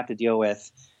 So you have to deal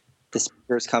with the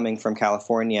speakers coming from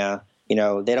California. You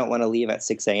know, they don't want to leave at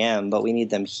 6 a.m., but we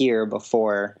need them here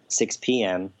before 6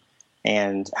 p.m.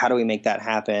 And how do we make that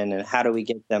happen? And how do we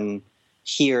get them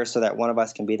here so that one of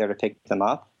us can be there to pick them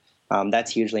up?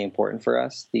 That's hugely important for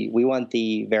us. We want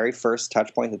the very first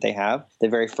touch point that they have, the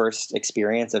very first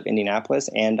experience of Indianapolis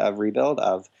and of Rebuild,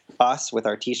 of us with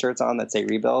our T-shirts on that say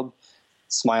Rebuild,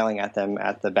 smiling at them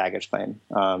at the baggage claim.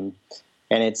 And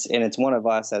it's one of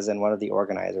us, as in one of the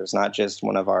organizers, not just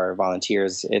one of our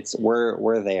volunteers. It's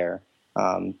we're there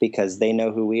because they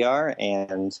know who we are,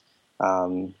 and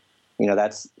you know,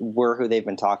 we're who they've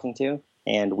been talking to.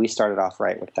 And we started off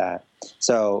right with that.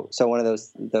 So one of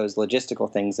those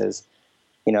logistical things is,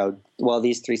 you know, well,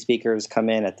 these 3 speakers come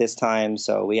in at this time,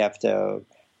 so we have to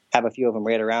have a few of them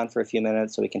wait around for a few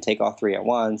minutes so we can take all 3 at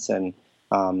once. And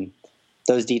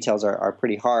those details are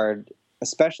pretty hard,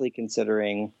 especially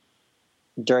considering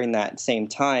during that same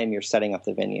time you're setting up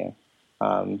the venue.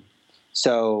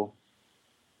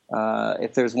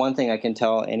 If there's one thing I can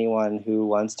tell anyone who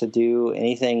wants to do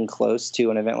anything close to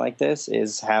an event like this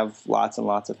is have lots and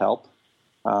lots of help.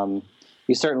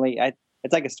 It's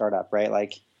like a startup, right?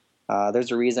 Like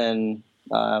there's a reason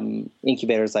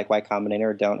incubators like Y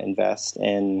Combinator don't invest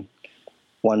in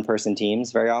 1-person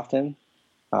teams very often.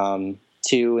 2-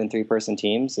 and 3-person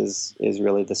teams is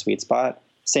really the sweet spot.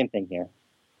 Same thing here.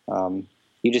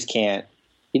 You just can't.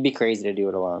 You'd be crazy to do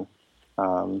it alone.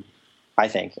 I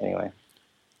think anyway.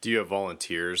 Do you have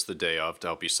volunteers the day of to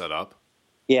help you set up?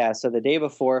 Yeah, so the day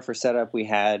before for setup, we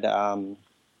had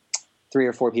 3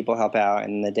 or 4 people help out,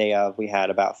 and the day of, we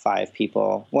had about 5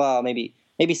 people. Well, maybe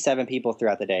maybe 7 people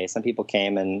throughout the day. Some people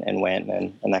came and went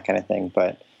and that kind of thing.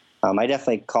 But I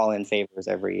definitely call in favors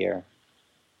every year.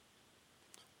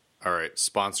 All right,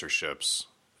 sponsorships.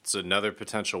 It's another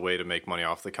potential way to make money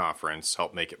off the conference,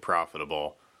 help make it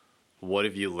profitable. What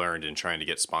have you learned in trying to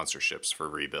get sponsorships for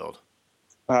Rebuild?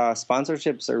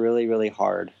 Sponsorships are really, really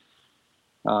hard.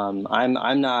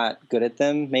 I'm not good at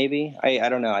them. Maybe I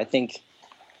don't know. I think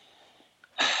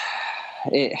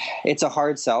it's a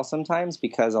hard sell sometimes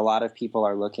because a lot of people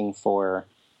are looking for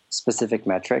specific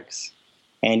metrics,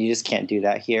 and you just can't do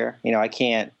that here. You know, I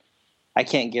can't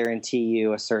guarantee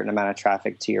you a certain amount of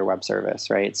traffic to your web service,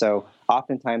 right? So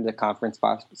oftentimes a conference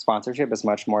sponsorship is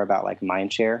much more about like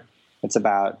mind share. It's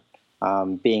about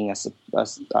being a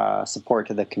support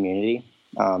to the community.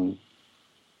 You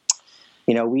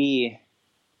know,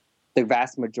 the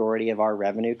vast majority of our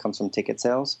revenue comes from ticket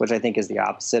sales, which I think is the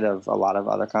opposite of a lot of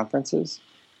other conferences.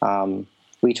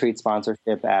 We treat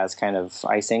sponsorship as kind of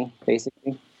icing,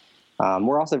 basically.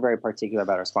 We're also very particular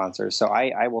about our sponsors. So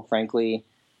I will frankly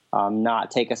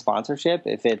not take a sponsorship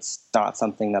if it's not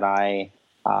something that I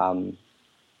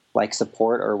like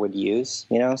support or would use,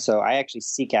 you know? So I actually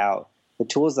seek out the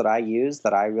tools that I use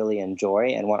that I really enjoy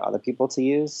and want other people to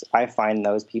use. I find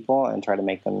those people and try to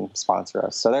make them sponsor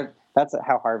us. So that's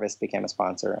how Harvest became a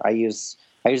sponsor. I use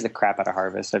the crap out of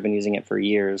Harvest. I've been using it for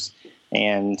years,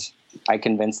 and I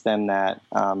convinced them that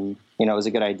it was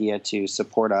a good idea to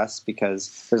support us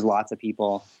because there's lots of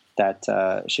people that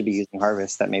should be using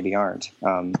Harvest that maybe aren't.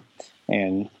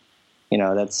 And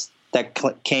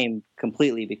that came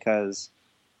completely because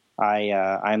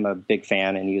I'm a big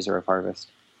fan and user of Harvest.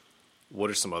 What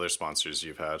are some other sponsors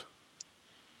you've had?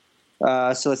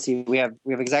 So let's see. We have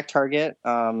ExactTarget,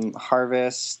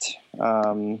 Harvest,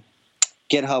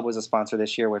 GitHub was a sponsor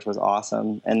this year, which was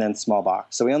awesome, and then Smallbox.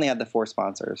 So we only had the 4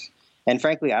 sponsors. And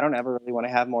frankly, I don't ever really want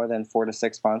to have more than 4 to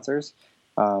 6 sponsors.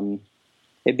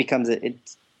 It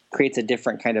creates a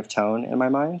different kind of tone in my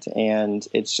mind, and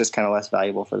it's just kind of less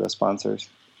valuable for those sponsors.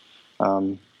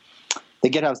 The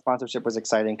GitHub sponsorship was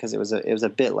exciting because it was a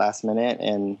bit last minute,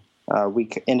 and we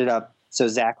ended up. So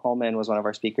Zach Holman was one of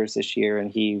our speakers this year, and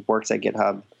he works at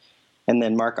GitHub. And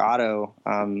then Mark Otto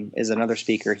is another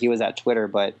speaker. He was at Twitter,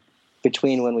 but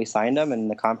between when we signed him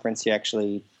and the conference, he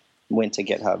actually went to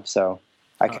GitHub. So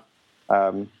I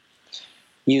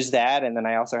used that, and then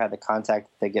I also had the contact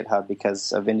at GitHub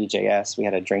because of Indy.js. We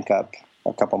had a drink up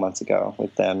a couple months ago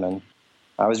with them, and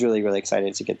I was really, really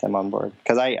excited to get them on board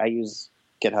because I use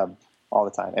GitHub all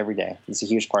the time, every day. It's a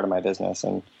huge part of my business,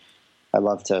 and I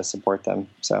love to support them.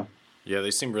 So. Yeah,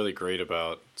 they seem really great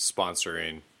about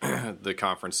sponsoring the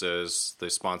conferences. They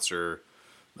sponsor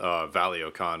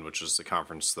ValioCon, which is the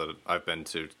conference that I've been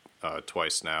to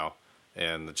twice now,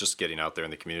 and just getting out there in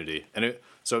the community. And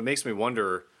so it makes me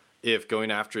wonder if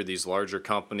going after these larger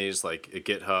companies like a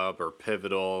GitHub or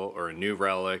Pivotal or a New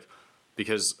Relic,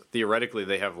 because theoretically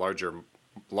they have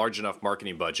large enough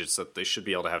marketing budgets that they should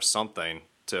be able to have something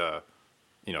to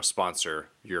sponsor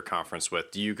your conference with.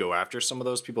 Do you go after some of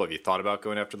those people? Have you thought about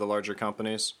going after the larger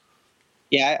companies?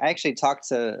 Yeah, I actually talked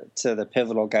to the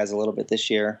Pivotal guys a little bit this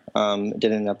year. It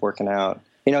didn't end up working out.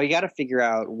 You got to figure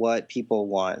out what people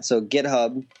want. So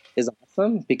GitHub is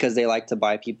awesome because they like to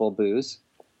buy people booze.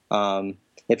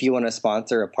 If you want to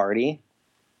sponsor a party,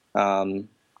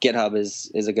 GitHub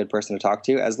is a good person to talk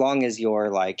to, as long as you're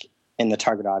like in the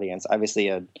target audience. Obviously,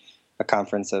 a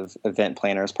conference of event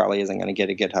planners probably isn't going to get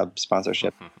a GitHub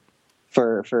sponsorship.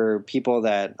 For people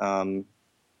that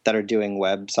are doing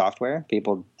web software,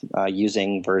 people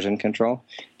using version control,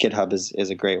 GitHub is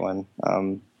a great one.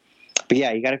 But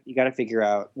yeah, you got to figure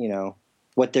out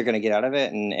what they're going to get out of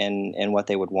it and what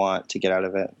they would want to get out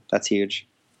of it. That's huge.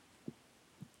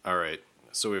 All right,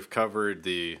 so we've covered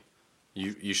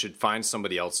you should find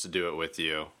somebody else to do it with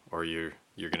you, or you're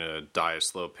going to die a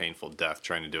slow, painful death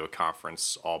trying to do a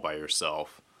conference all by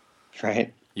yourself.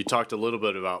 Right. You talked a little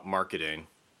bit about marketing,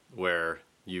 where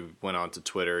you went on to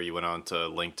Twitter, you went on to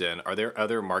LinkedIn. Are there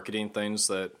other marketing things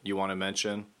that you want to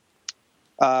mention?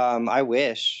 I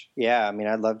wish. Yeah, I mean,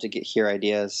 I'd love to hear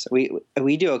ideas.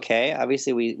 We do okay.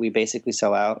 Obviously, we basically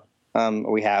sell out.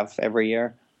 We have every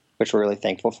year, which we're really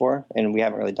thankful for, and we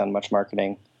haven't really done much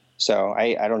marketing. So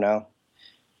I don't know.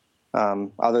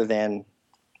 Other than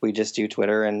we just do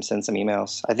Twitter and send some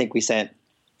emails. I think we sent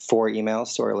 4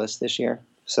 emails to our list this year.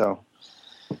 So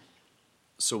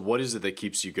what is it that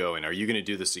keeps you going? Are you going to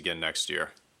do this again next year?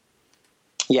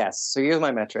 Yes. So here's my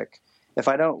metric. If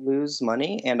I don't lose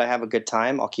money and I have a good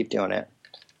time, I'll keep doing it.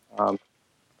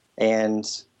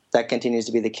 And that continues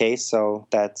to be the case. So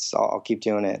I'll keep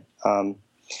doing it.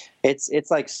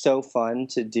 It's like so fun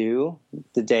to do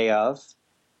the day of,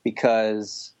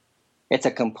 because it's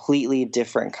a completely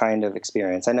different kind of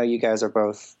experience. I know you guys are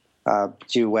both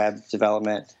do web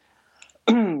development.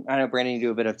 I know Brandon, you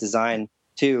do a bit of design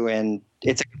too, and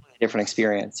it's a completely different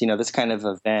experience. This kind of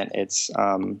event, it's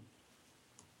I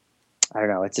don't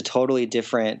know, it's a totally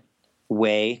different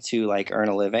way to like earn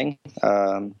a living,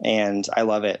 and I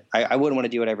love it. I wouldn't want to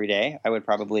do it every day. I would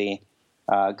probably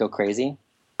go crazy.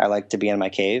 I like to be in my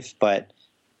cave, but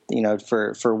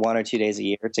for 1 or 2 days a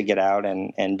year to get out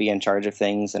and be in charge of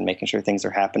things and making sure things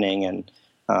are happening, and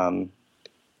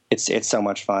it's so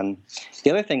much fun.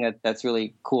 The other thing that's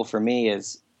really cool for me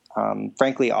is,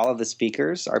 frankly, all of the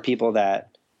speakers are people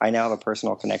that I now have a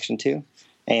personal connection to,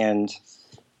 and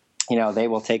they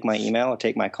will take my email or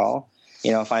take my call.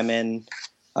 If I'm in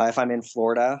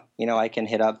Florida, I can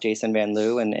hit up Jason Van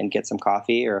Loo and get some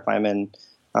coffee, or if I'm in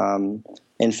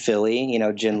Philly,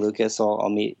 Jen Lucas will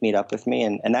meet up with me,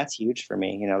 and that's huge for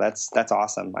me. That's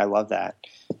awesome. I love that,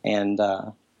 and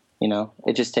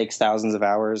it just takes thousands of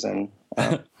hours, and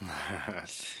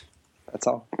that's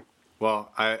all.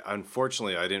 Well,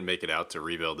 unfortunately I didn't make it out to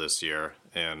Rebuild this year,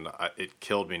 and it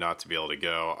killed me not to be able to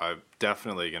go. I'm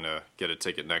definitely gonna get a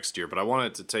ticket next year, but I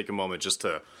wanted to take a moment just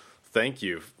to thank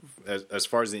you, as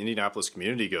far as the Indianapolis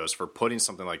community goes, for putting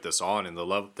something like this on, and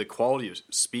the quality of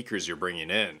speakers you're bringing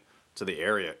in to the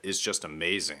area is just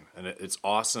amazing, and it's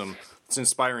awesome. It's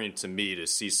inspiring to me to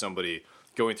see somebody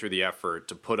going through the effort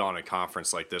to put on a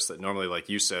conference like this that normally, like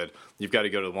you said, you've got to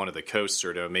go to one of the coasts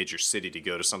or to a major city to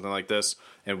go to something like this,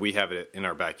 and we have it in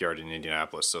our backyard in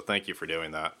Indianapolis. So thank you for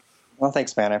doing that. Well,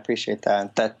 thanks, man. I appreciate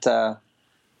that.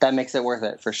 That makes it worth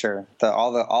it for sure.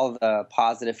 All the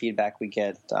positive feedback we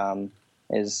get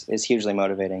is hugely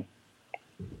motivating.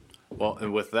 Well,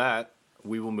 and with that,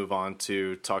 we will move on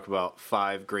to talk about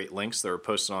 5 great links that were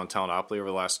posted on Talanopoly over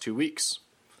the last 2 weeks.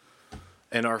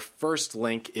 And our first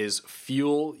link is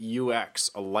Fuel UX,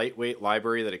 a lightweight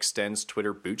library that extends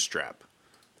Twitter Bootstrap.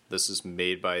 This is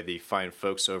made by the fine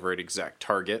folks over at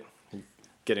ExactTarget.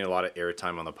 Getting a lot of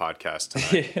airtime on the podcast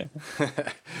tonight.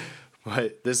 Yeah.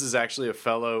 But this is actually a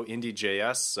fellow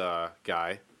IndieJS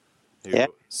guy,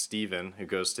 Steven, who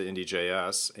goes to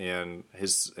IndieJS, and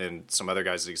some other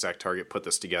guys at ExactTarget put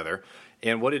this together.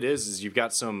 And what it is you've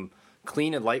got some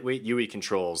clean and lightweight UI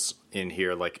controls in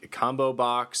here, like a combo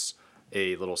box,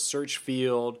 a little search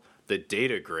field, the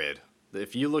data grid.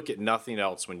 If you look at nothing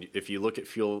else, if you look at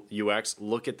Fuel UX,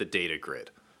 look at the data grid.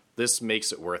 This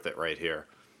makes it worth it right here.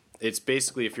 It's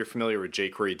basically, if you're familiar with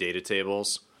jQuery data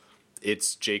tables,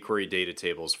 it's jQuery data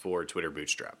tables for Twitter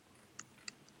Bootstrap.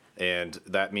 And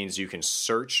that means you can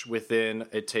search within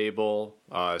a table.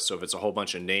 So if it's a whole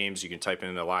bunch of names, you can type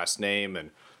in the last name,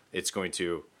 and it's going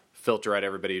to filter out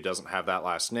everybody who doesn't have that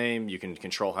last name. You can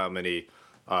control how many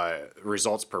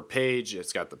results per page.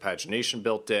 It's got the pagination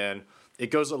built in. It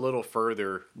goes a little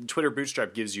further. Twitter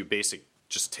Bootstrap gives you basic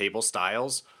just table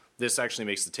styles. This actually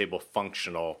makes the table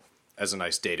functional as a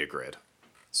nice data grid.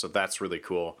 So that's really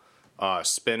cool.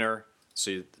 Spinner.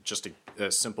 So just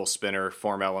a simple spinner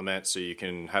form element, so you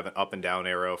can have an up and down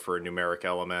arrow for a numeric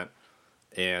element.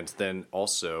 And then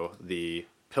also the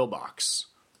pillbox,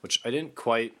 which I didn't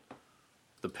quite...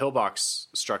 The pillbox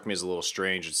struck me as a little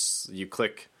strange. You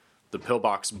click the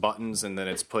pillbox buttons, and then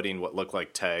it's putting what look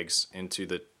like tags into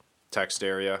the text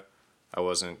area. I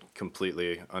wasn't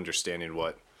completely understanding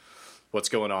what's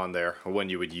going on there, or when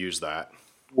you would use that.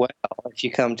 Well, if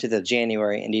you come to the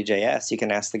January IndieJS, you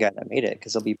can ask the guy that made it,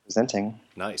 because he'll be presenting.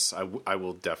 Nice. I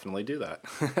will definitely do that.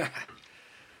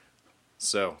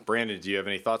 So, Brandon, do you have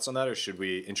any thoughts on that, or should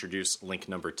we introduce link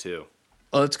number 2?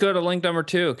 Well, let's go to link number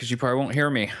 2, because you probably won't hear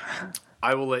me.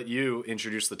 I will let you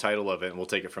introduce the title of it, and we'll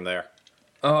take it from there.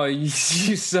 Oh, you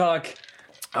suck.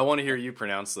 I want to hear you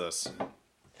pronounce this.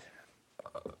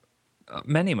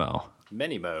 Menimo.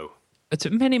 Menimo. It's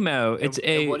Menimo.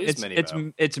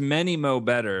 It's Menimo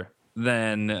better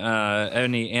than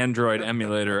any Android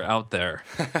emulator out there.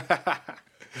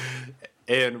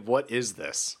 And what is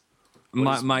this?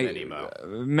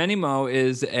 Menimo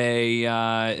is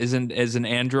an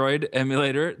Android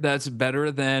emulator that's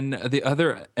better than the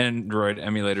other Android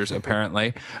emulators,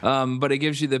 apparently. But it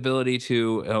gives you the ability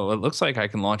to. It looks like I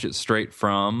can launch it straight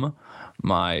from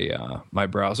my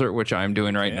browser, which I'm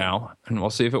doing right now, and we'll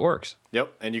see if it works.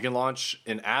 Yep, and you can launch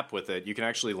an app with it. You can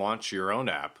actually launch your own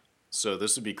app. So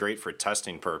this would be great for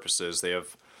testing purposes. They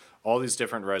have all these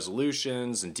different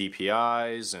resolutions and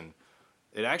DPIs, and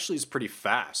it actually is pretty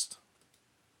fast.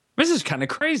 This is kind of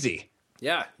crazy.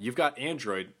 Yeah, you've got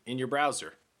Android in your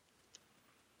browser.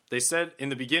 They said in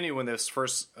the beginning when this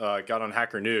first got on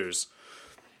Hacker News,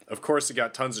 of course it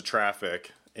got tons of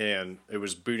traffic, and it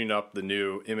was booting up the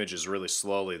new images really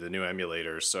slowly, the new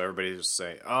emulators. So everybody was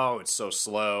saying, oh, it's so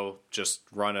slow, just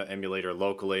run an emulator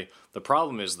locally. The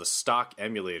problem is the stock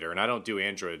emulator, and I don't do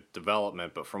Android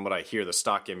development, but from what I hear, the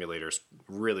stock emulator is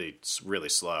really, really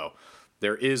slow.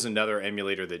 There is another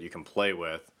emulator that you can play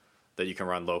with that you can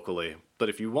run locally. But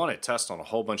if you want to test on a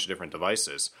whole bunch of different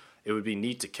devices, it would be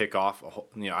neat to kick off,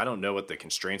 I don't know what the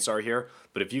constraints are here,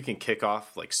 but if you can kick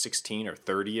off like 16 or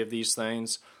 30 of these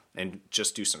things, and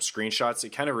just do some screenshots. It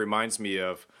kind of reminds me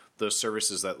of those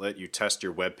services that let you test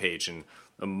your web page in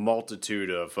a multitude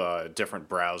of different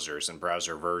browsers and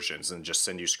browser versions and just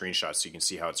send you screenshots so you can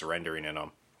see how it's rendering in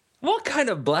them. What kind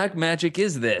of black magic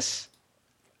is this?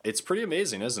 It's pretty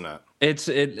amazing, isn't it?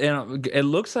 It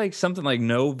looks like something like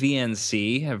No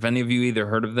VNC. Have any of you either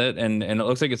heard of that? And it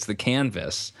looks like it's the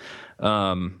canvas.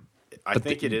 I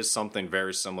think it is something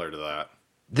very similar to that.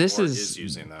 This is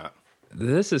using that.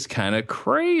 This is kind of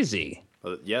crazy.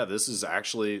 Yeah, this is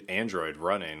actually Android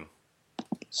running.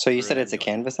 So you said it's a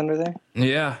canvas under there?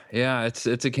 Yeah, it's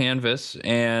a canvas,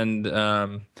 and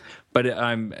but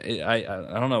I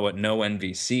don't know what No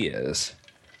NVC is.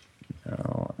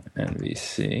 No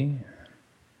NVC,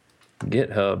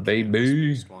 GitHub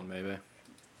baby. One maybe.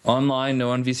 Online No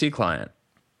NVC client.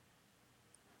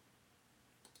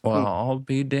 Well, I'll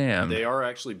be damned. They are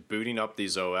actually booting up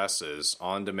these OSs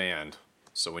on demand.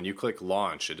 So when you click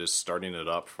launch, it is starting it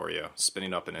up for you,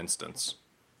 spinning up an instance.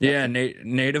 Yeah,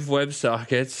 native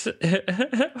WebSockets.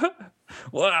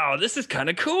 Wow, this is kind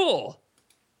of cool.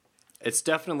 It's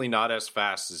definitely not as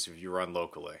fast as if you run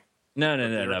locally.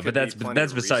 No. But that's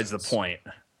besides the point.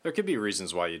 There could be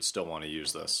reasons why you'd still want to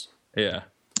use this. Yeah,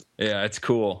 it's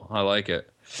cool. I like it.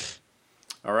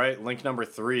 All right, link number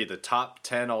 3, the top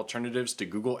 10 alternatives to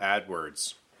Google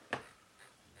AdWords.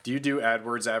 Do you do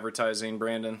AdWords advertising,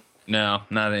 Brandon? No,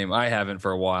 not anymore. I haven't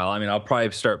for a while. I mean, I'll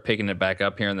probably start picking it back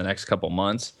up here in the next couple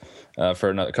months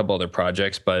for a couple other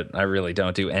projects, but I really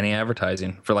don't do any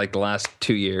advertising for like the last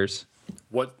 2 years.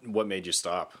 What made you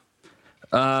stop?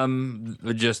 I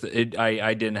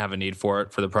didn't have a need for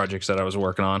it for the projects that I was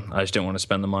working on. I just didn't want to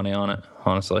spend the money on it,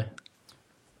 honestly.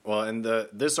 Well, and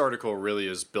this article really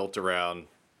is built around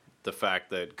the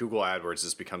fact that Google AdWords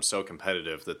has become so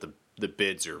competitive that the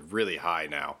bids are really high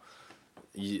now.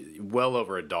 Well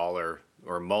over $1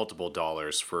 or multiple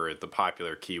dollars for the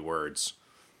popular keywords.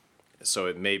 So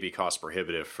it may be cost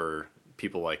prohibitive for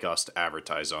people like us to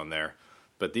advertise on there.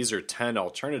 But these are 10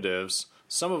 alternatives,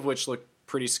 some of which look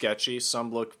pretty sketchy.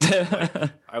 Some look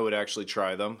like I would actually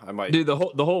try them. I might. Dude, the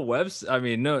whole website. I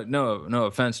mean, no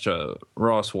offense to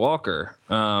Ross Walker,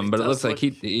 but it looks like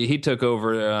he took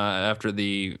over after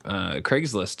the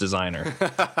Craigslist designer.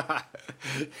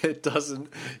 It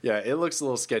doesn't. Yeah, it looks a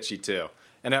little sketchy too.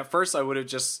 And at first, I would have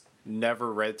just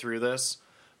never read through this,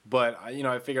 but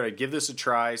I figured I'd give this a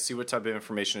try, see what type of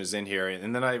information is in here,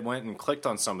 and then I went and clicked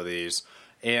on some of these,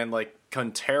 and like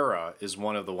Contera is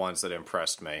one of the ones that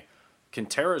impressed me.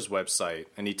 Contera's website,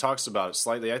 and he talks about it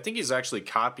slightly. I think he's actually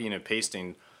copying and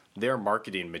pasting their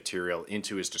marketing material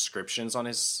into his descriptions on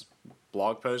his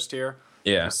blog post here.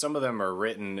 Yeah, and some of them are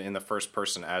written in the first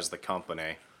person as the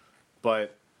company,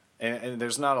 but and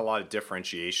there's not a lot of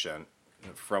differentiation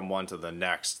from one to the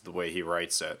next the way he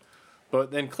writes it.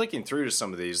 But then clicking through to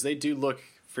some of these, they do look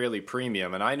fairly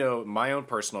premium. And I know my own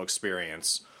personal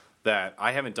experience that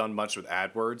I haven't done much with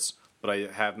AdWords, but I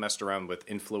have messed around with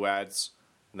InfluAds,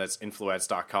 and that's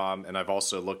influads.com. And I've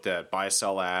also looked at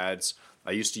buy-sell ads.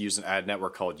 I used to use an ad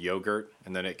network called Yogurt,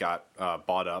 and then it got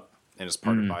bought up and is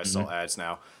part of buy-sell ads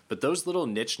now. But those little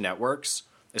niche networks,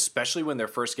 especially when they're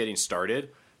first getting started,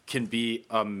 can be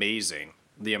amazing.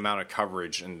 The amount of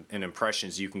coverage and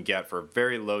impressions you can get for a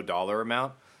very low dollar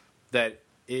amount, that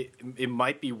it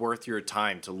might be worth your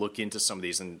time to look into some of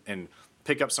these and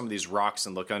pick up some of these rocks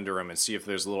and look under them and see if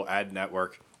there's a little ad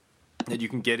network that you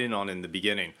can get in on in the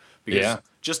beginning. Because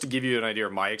just to give you an idea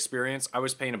of my experience, I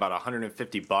was paying about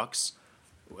 $150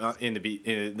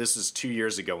 this is 2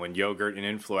 years ago when Yogurt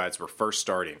and InfluAds were first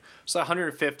starting. So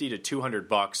 $150 to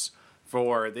 $200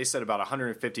 for, they said about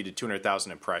 150 to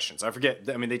 200,000 impressions. I forget.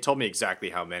 I mean, they told me exactly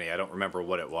how many. I don't remember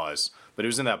what it was, but it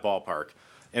was in that ballpark.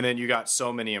 And then you got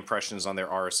so many impressions on their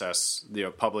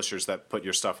RSS, publishers that put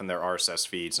your stuff in their RSS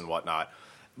feeds and whatnot.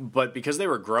 But because they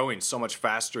were growing so much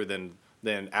faster than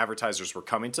advertisers were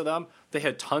coming to them, they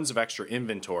had tons of extra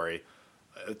inventory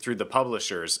through the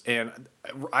publishers. And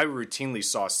I routinely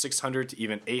saw 600 to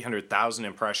even 800,000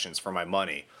 impressions for my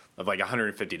money of like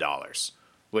 $150.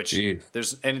 Which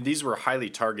and these were highly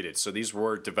targeted, so these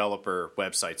were developer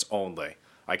websites only.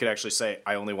 I could actually say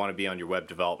I only want to be on your web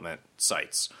development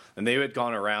sites, and they had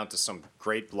gone around to some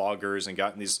great bloggers and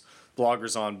gotten these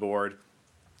bloggers on board,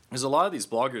 Because a lot of these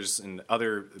bloggers and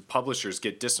other publishers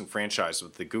get disenfranchised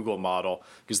with the Google model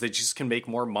because they just can make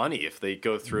more money if they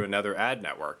go through another ad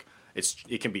network.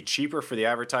 It can be cheaper for the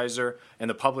advertiser, and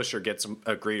the publisher gets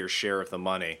a greater share of the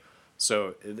money.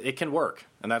 So it can work,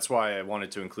 and that's why I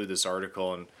wanted to include this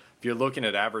article. And if you're looking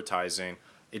at advertising,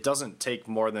 it doesn't take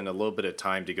more than a little bit of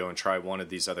time to go and try one of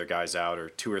these other guys out, or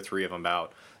 2 or 3 of them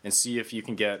out, and see if you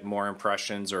can get more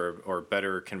impressions or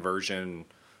better conversion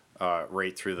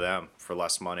rate through them for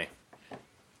less money.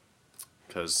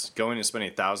 Because going and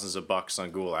spending thousands of bucks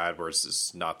on Google AdWords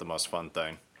is not the most fun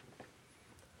thing.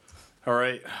 All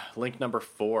right, link number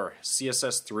 4,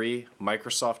 CSS3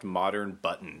 Microsoft Modern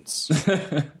Buttons.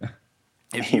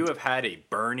 If you have had a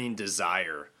burning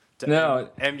desire to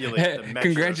emulate the Metro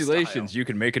congratulations, style, you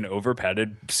can make an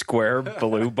over-padded square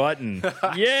blue button.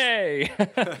 Yay!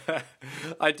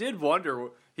 I did wonder.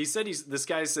 This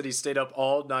guy said he stayed up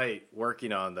all night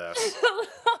working on this.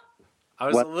 I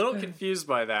was a little confused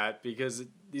by that because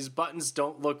these buttons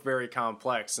don't look very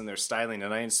complex in their styling,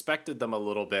 and I inspected them a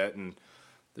little bit, and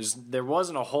there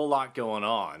wasn't a whole lot going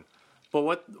on. But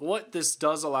what this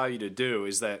does allow you to do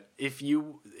is that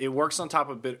it works on top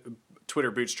of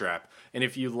Twitter Bootstrap, and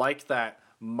if you like that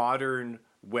modern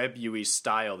web UI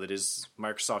style that is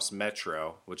Microsoft's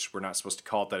Metro, which we're not supposed to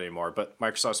call it that anymore, but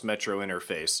Microsoft's Metro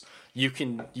interface, you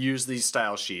can use these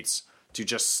style sheets to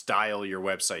just style your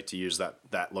website to use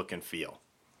that look and feel.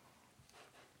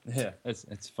 Yeah,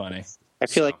 it's funny. I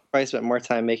feel like he probably spent more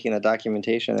time making the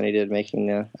documentation than he did making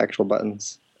the actual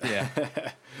buttons. Yeah,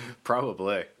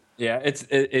 probably. Yeah,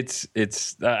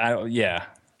 yeah.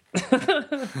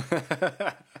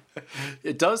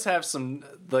 It does have some,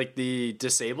 like the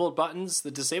disabled buttons.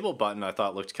 The disabled button I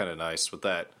thought looked kind of nice with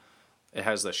that. It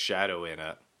has the shadow in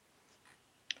it.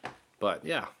 But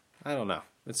yeah, I don't know.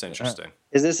 It's interesting.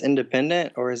 Is this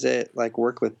independent or is it like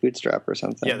work with Bootstrap or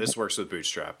something? Yeah, this works with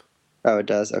Bootstrap. Oh, it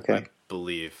does? Okay. I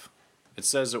believe. It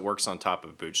says it works on top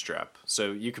of Bootstrap.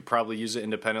 So you could probably use it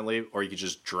independently, or you could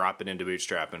just drop it into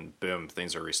Bootstrap and boom,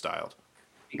 things are restyled.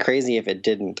 It'd be crazy if it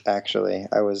didn't, actually.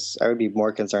 I would be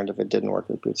more concerned if it didn't work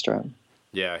with Bootstrap.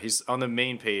 Yeah, he's on the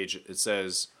main page. It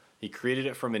says he created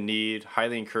it from a need,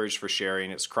 highly encouraged for sharing.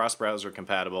 It's cross-browser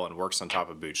compatible and works on top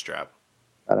of Bootstrap.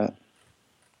 Got it.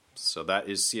 So that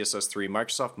is CSS3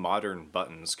 Microsoft Modern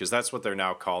Buttons, because that's what they're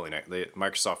now calling it.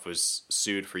 Microsoft was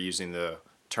sued for using the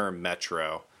term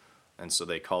Metro, and so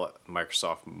they call it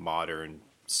Microsoft Modern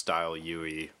Style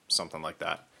UE, something like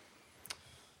that.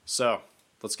 So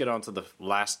let's get on to the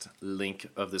last link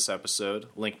of this episode.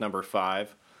 Link number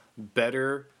 5,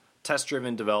 better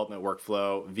test-driven development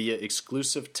workflow via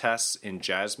exclusive tests in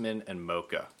Jasmine and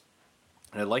Mocha.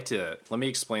 And let me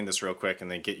explain this real quick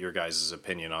and then get your guys'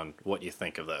 opinion on what you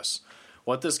think of this.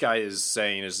 What this guy is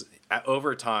saying is,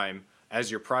 over time,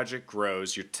 as your project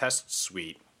grows, your test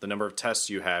suite, the number of tests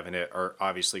you have in it are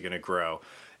obviously going to grow.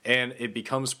 And it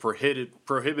becomes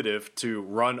prohibitive to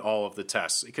run all of the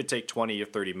tests. It could take 20 or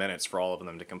 30 minutes for all of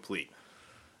them to complete.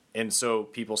 And so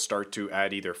people start to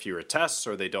add either fewer tests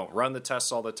or they don't run the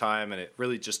tests all the time, and it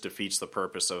really just defeats the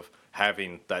purpose of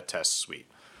having that test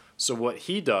suite. So what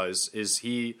he does is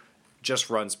he just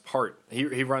runs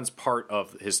he runs part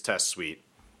of his test suite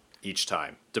each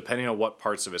time, depending on what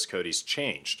parts of his code he's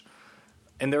changed.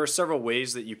 And there are several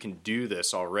ways that you can do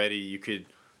this already. You could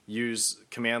use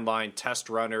command line test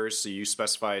runners, so you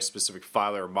specify a specific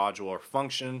file or module or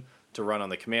function to run on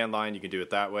the command line. You can do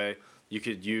it that way. You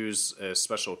could use a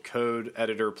special code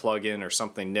editor plugin or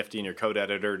something nifty in your code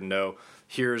editor to know,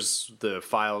 here's the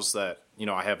files that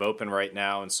I have open right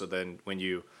now, and so then when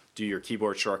you do your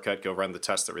keyboard shortcut, go run the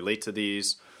tests that relate to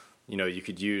these. You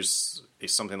could use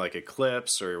something like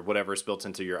Eclipse or whatever is built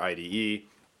into your IDE.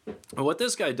 And what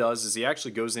this guy does is he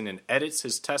actually goes in and edits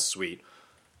his test suite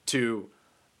to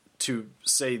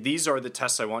say, these are the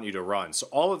tests I want you to run. So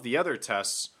all of the other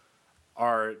tests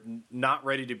are not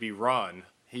ready to be run.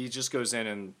 He just goes in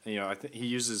and, I think he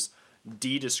uses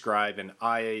ddescribe and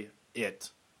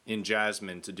it in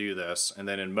Jasmine to do this. And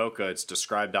then in Mocha, it's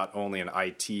describe.only and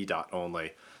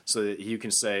it.only. So that you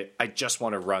can say, I just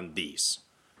want to run these.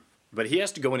 But he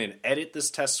has to go in and edit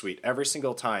this test suite every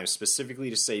single time,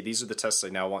 specifically to say, these are the tests I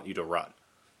now want you to run.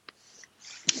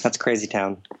 That's crazy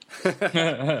town.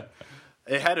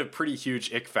 It had a pretty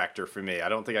huge ick factor for me. I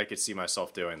don't think I could see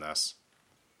myself doing this.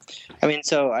 I mean,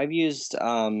 so I've used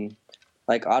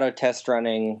like auto test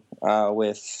running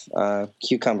with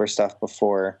Cucumber stuff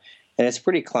before, and it's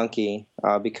pretty clunky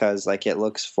because like it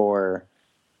looks for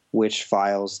which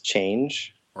files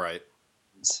change. Right.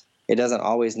 It doesn't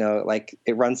always know, like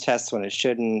it runs tests when it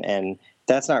shouldn't, and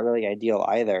that's not really ideal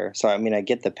either. So I mean, I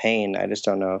get the pain. I just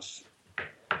don't know if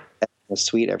the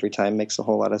suite every time makes a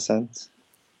whole lot of sense.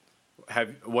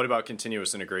 What about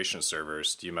continuous integration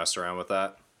servers? Do you mess around with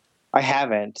that? I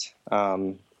haven't.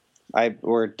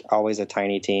 We're always a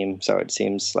tiny team, so it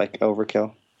seems like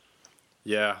overkill.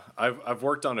 Yeah, I've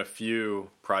worked on a few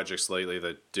projects lately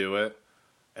that do it,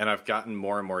 and I've gotten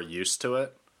more and more used to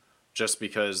it, just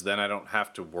because then I don't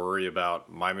have to worry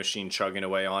about my machine chugging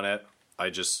away on it. I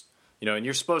just, and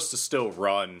you're supposed to still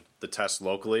run the test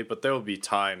locally, but there will be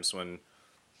times when,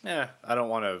 I don't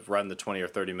want to run the 20 or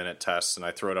 30-minute tests, and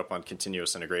I throw it up on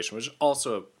continuous integration, which is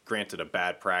also, granted, a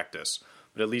bad practice.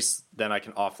 But at least then I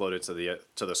can offload it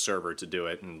to the server to do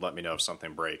it and let me know if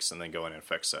something breaks, and then go in and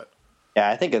fix it. Yeah,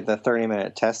 I think the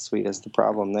 30-minute test suite is the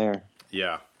problem there.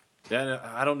 Yeah. And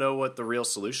I don't know what the real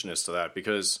solution is to that,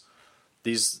 because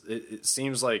it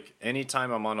seems like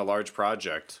anytime I'm on a large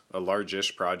project, a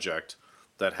large-ish project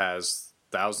that has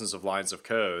thousands of lines of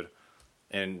code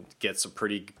and gets a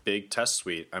pretty big test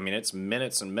suite, I mean, it's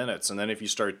minutes and minutes. And then if you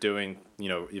start doing,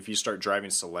 if you start driving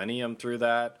Selenium through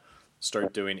that,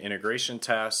 start doing integration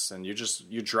tests, and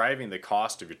you're driving the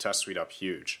cost of your test suite up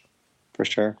huge. For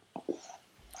sure.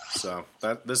 So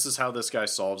this is how this guy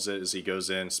solves it, is he goes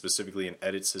in specifically and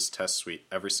edits his test suite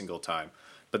every single time.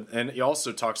 And he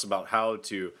also talks about how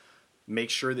to make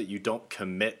sure that you don't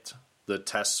commit the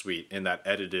test suite in that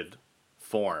edited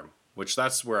form, which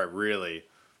that's where I really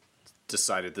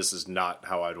decided this is not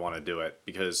how I'd want to do it,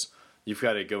 because you've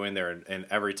got to go in there and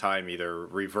every time either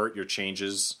revert your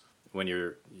changes when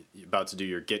you're about to do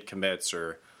your git commits,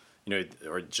 or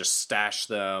or just stash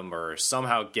them, or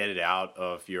somehow get it out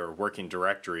of your working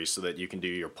directory so that you can do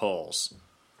your pulls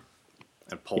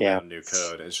and pull down new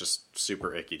code. It's just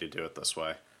super icky to do it this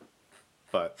way.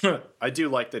 But I do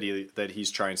like that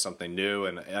he's trying something new,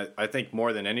 and I think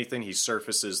more than anything, he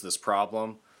surfaces this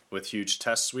problem with huge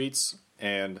test suites,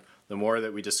 and the more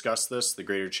that we discuss this, the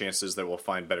greater chances that we'll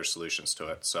find better solutions to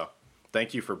it. So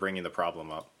thank you for bringing the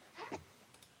problem up.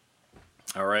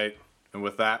 All right. And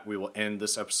with that, we will end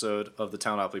this episode of the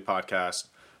Talanopoly podcast.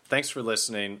 Thanks for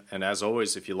listening. And as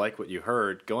always, if you like what you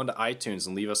heard, go into iTunes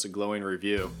and leave us a glowing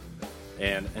review.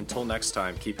 And until next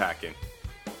time, keep hacking.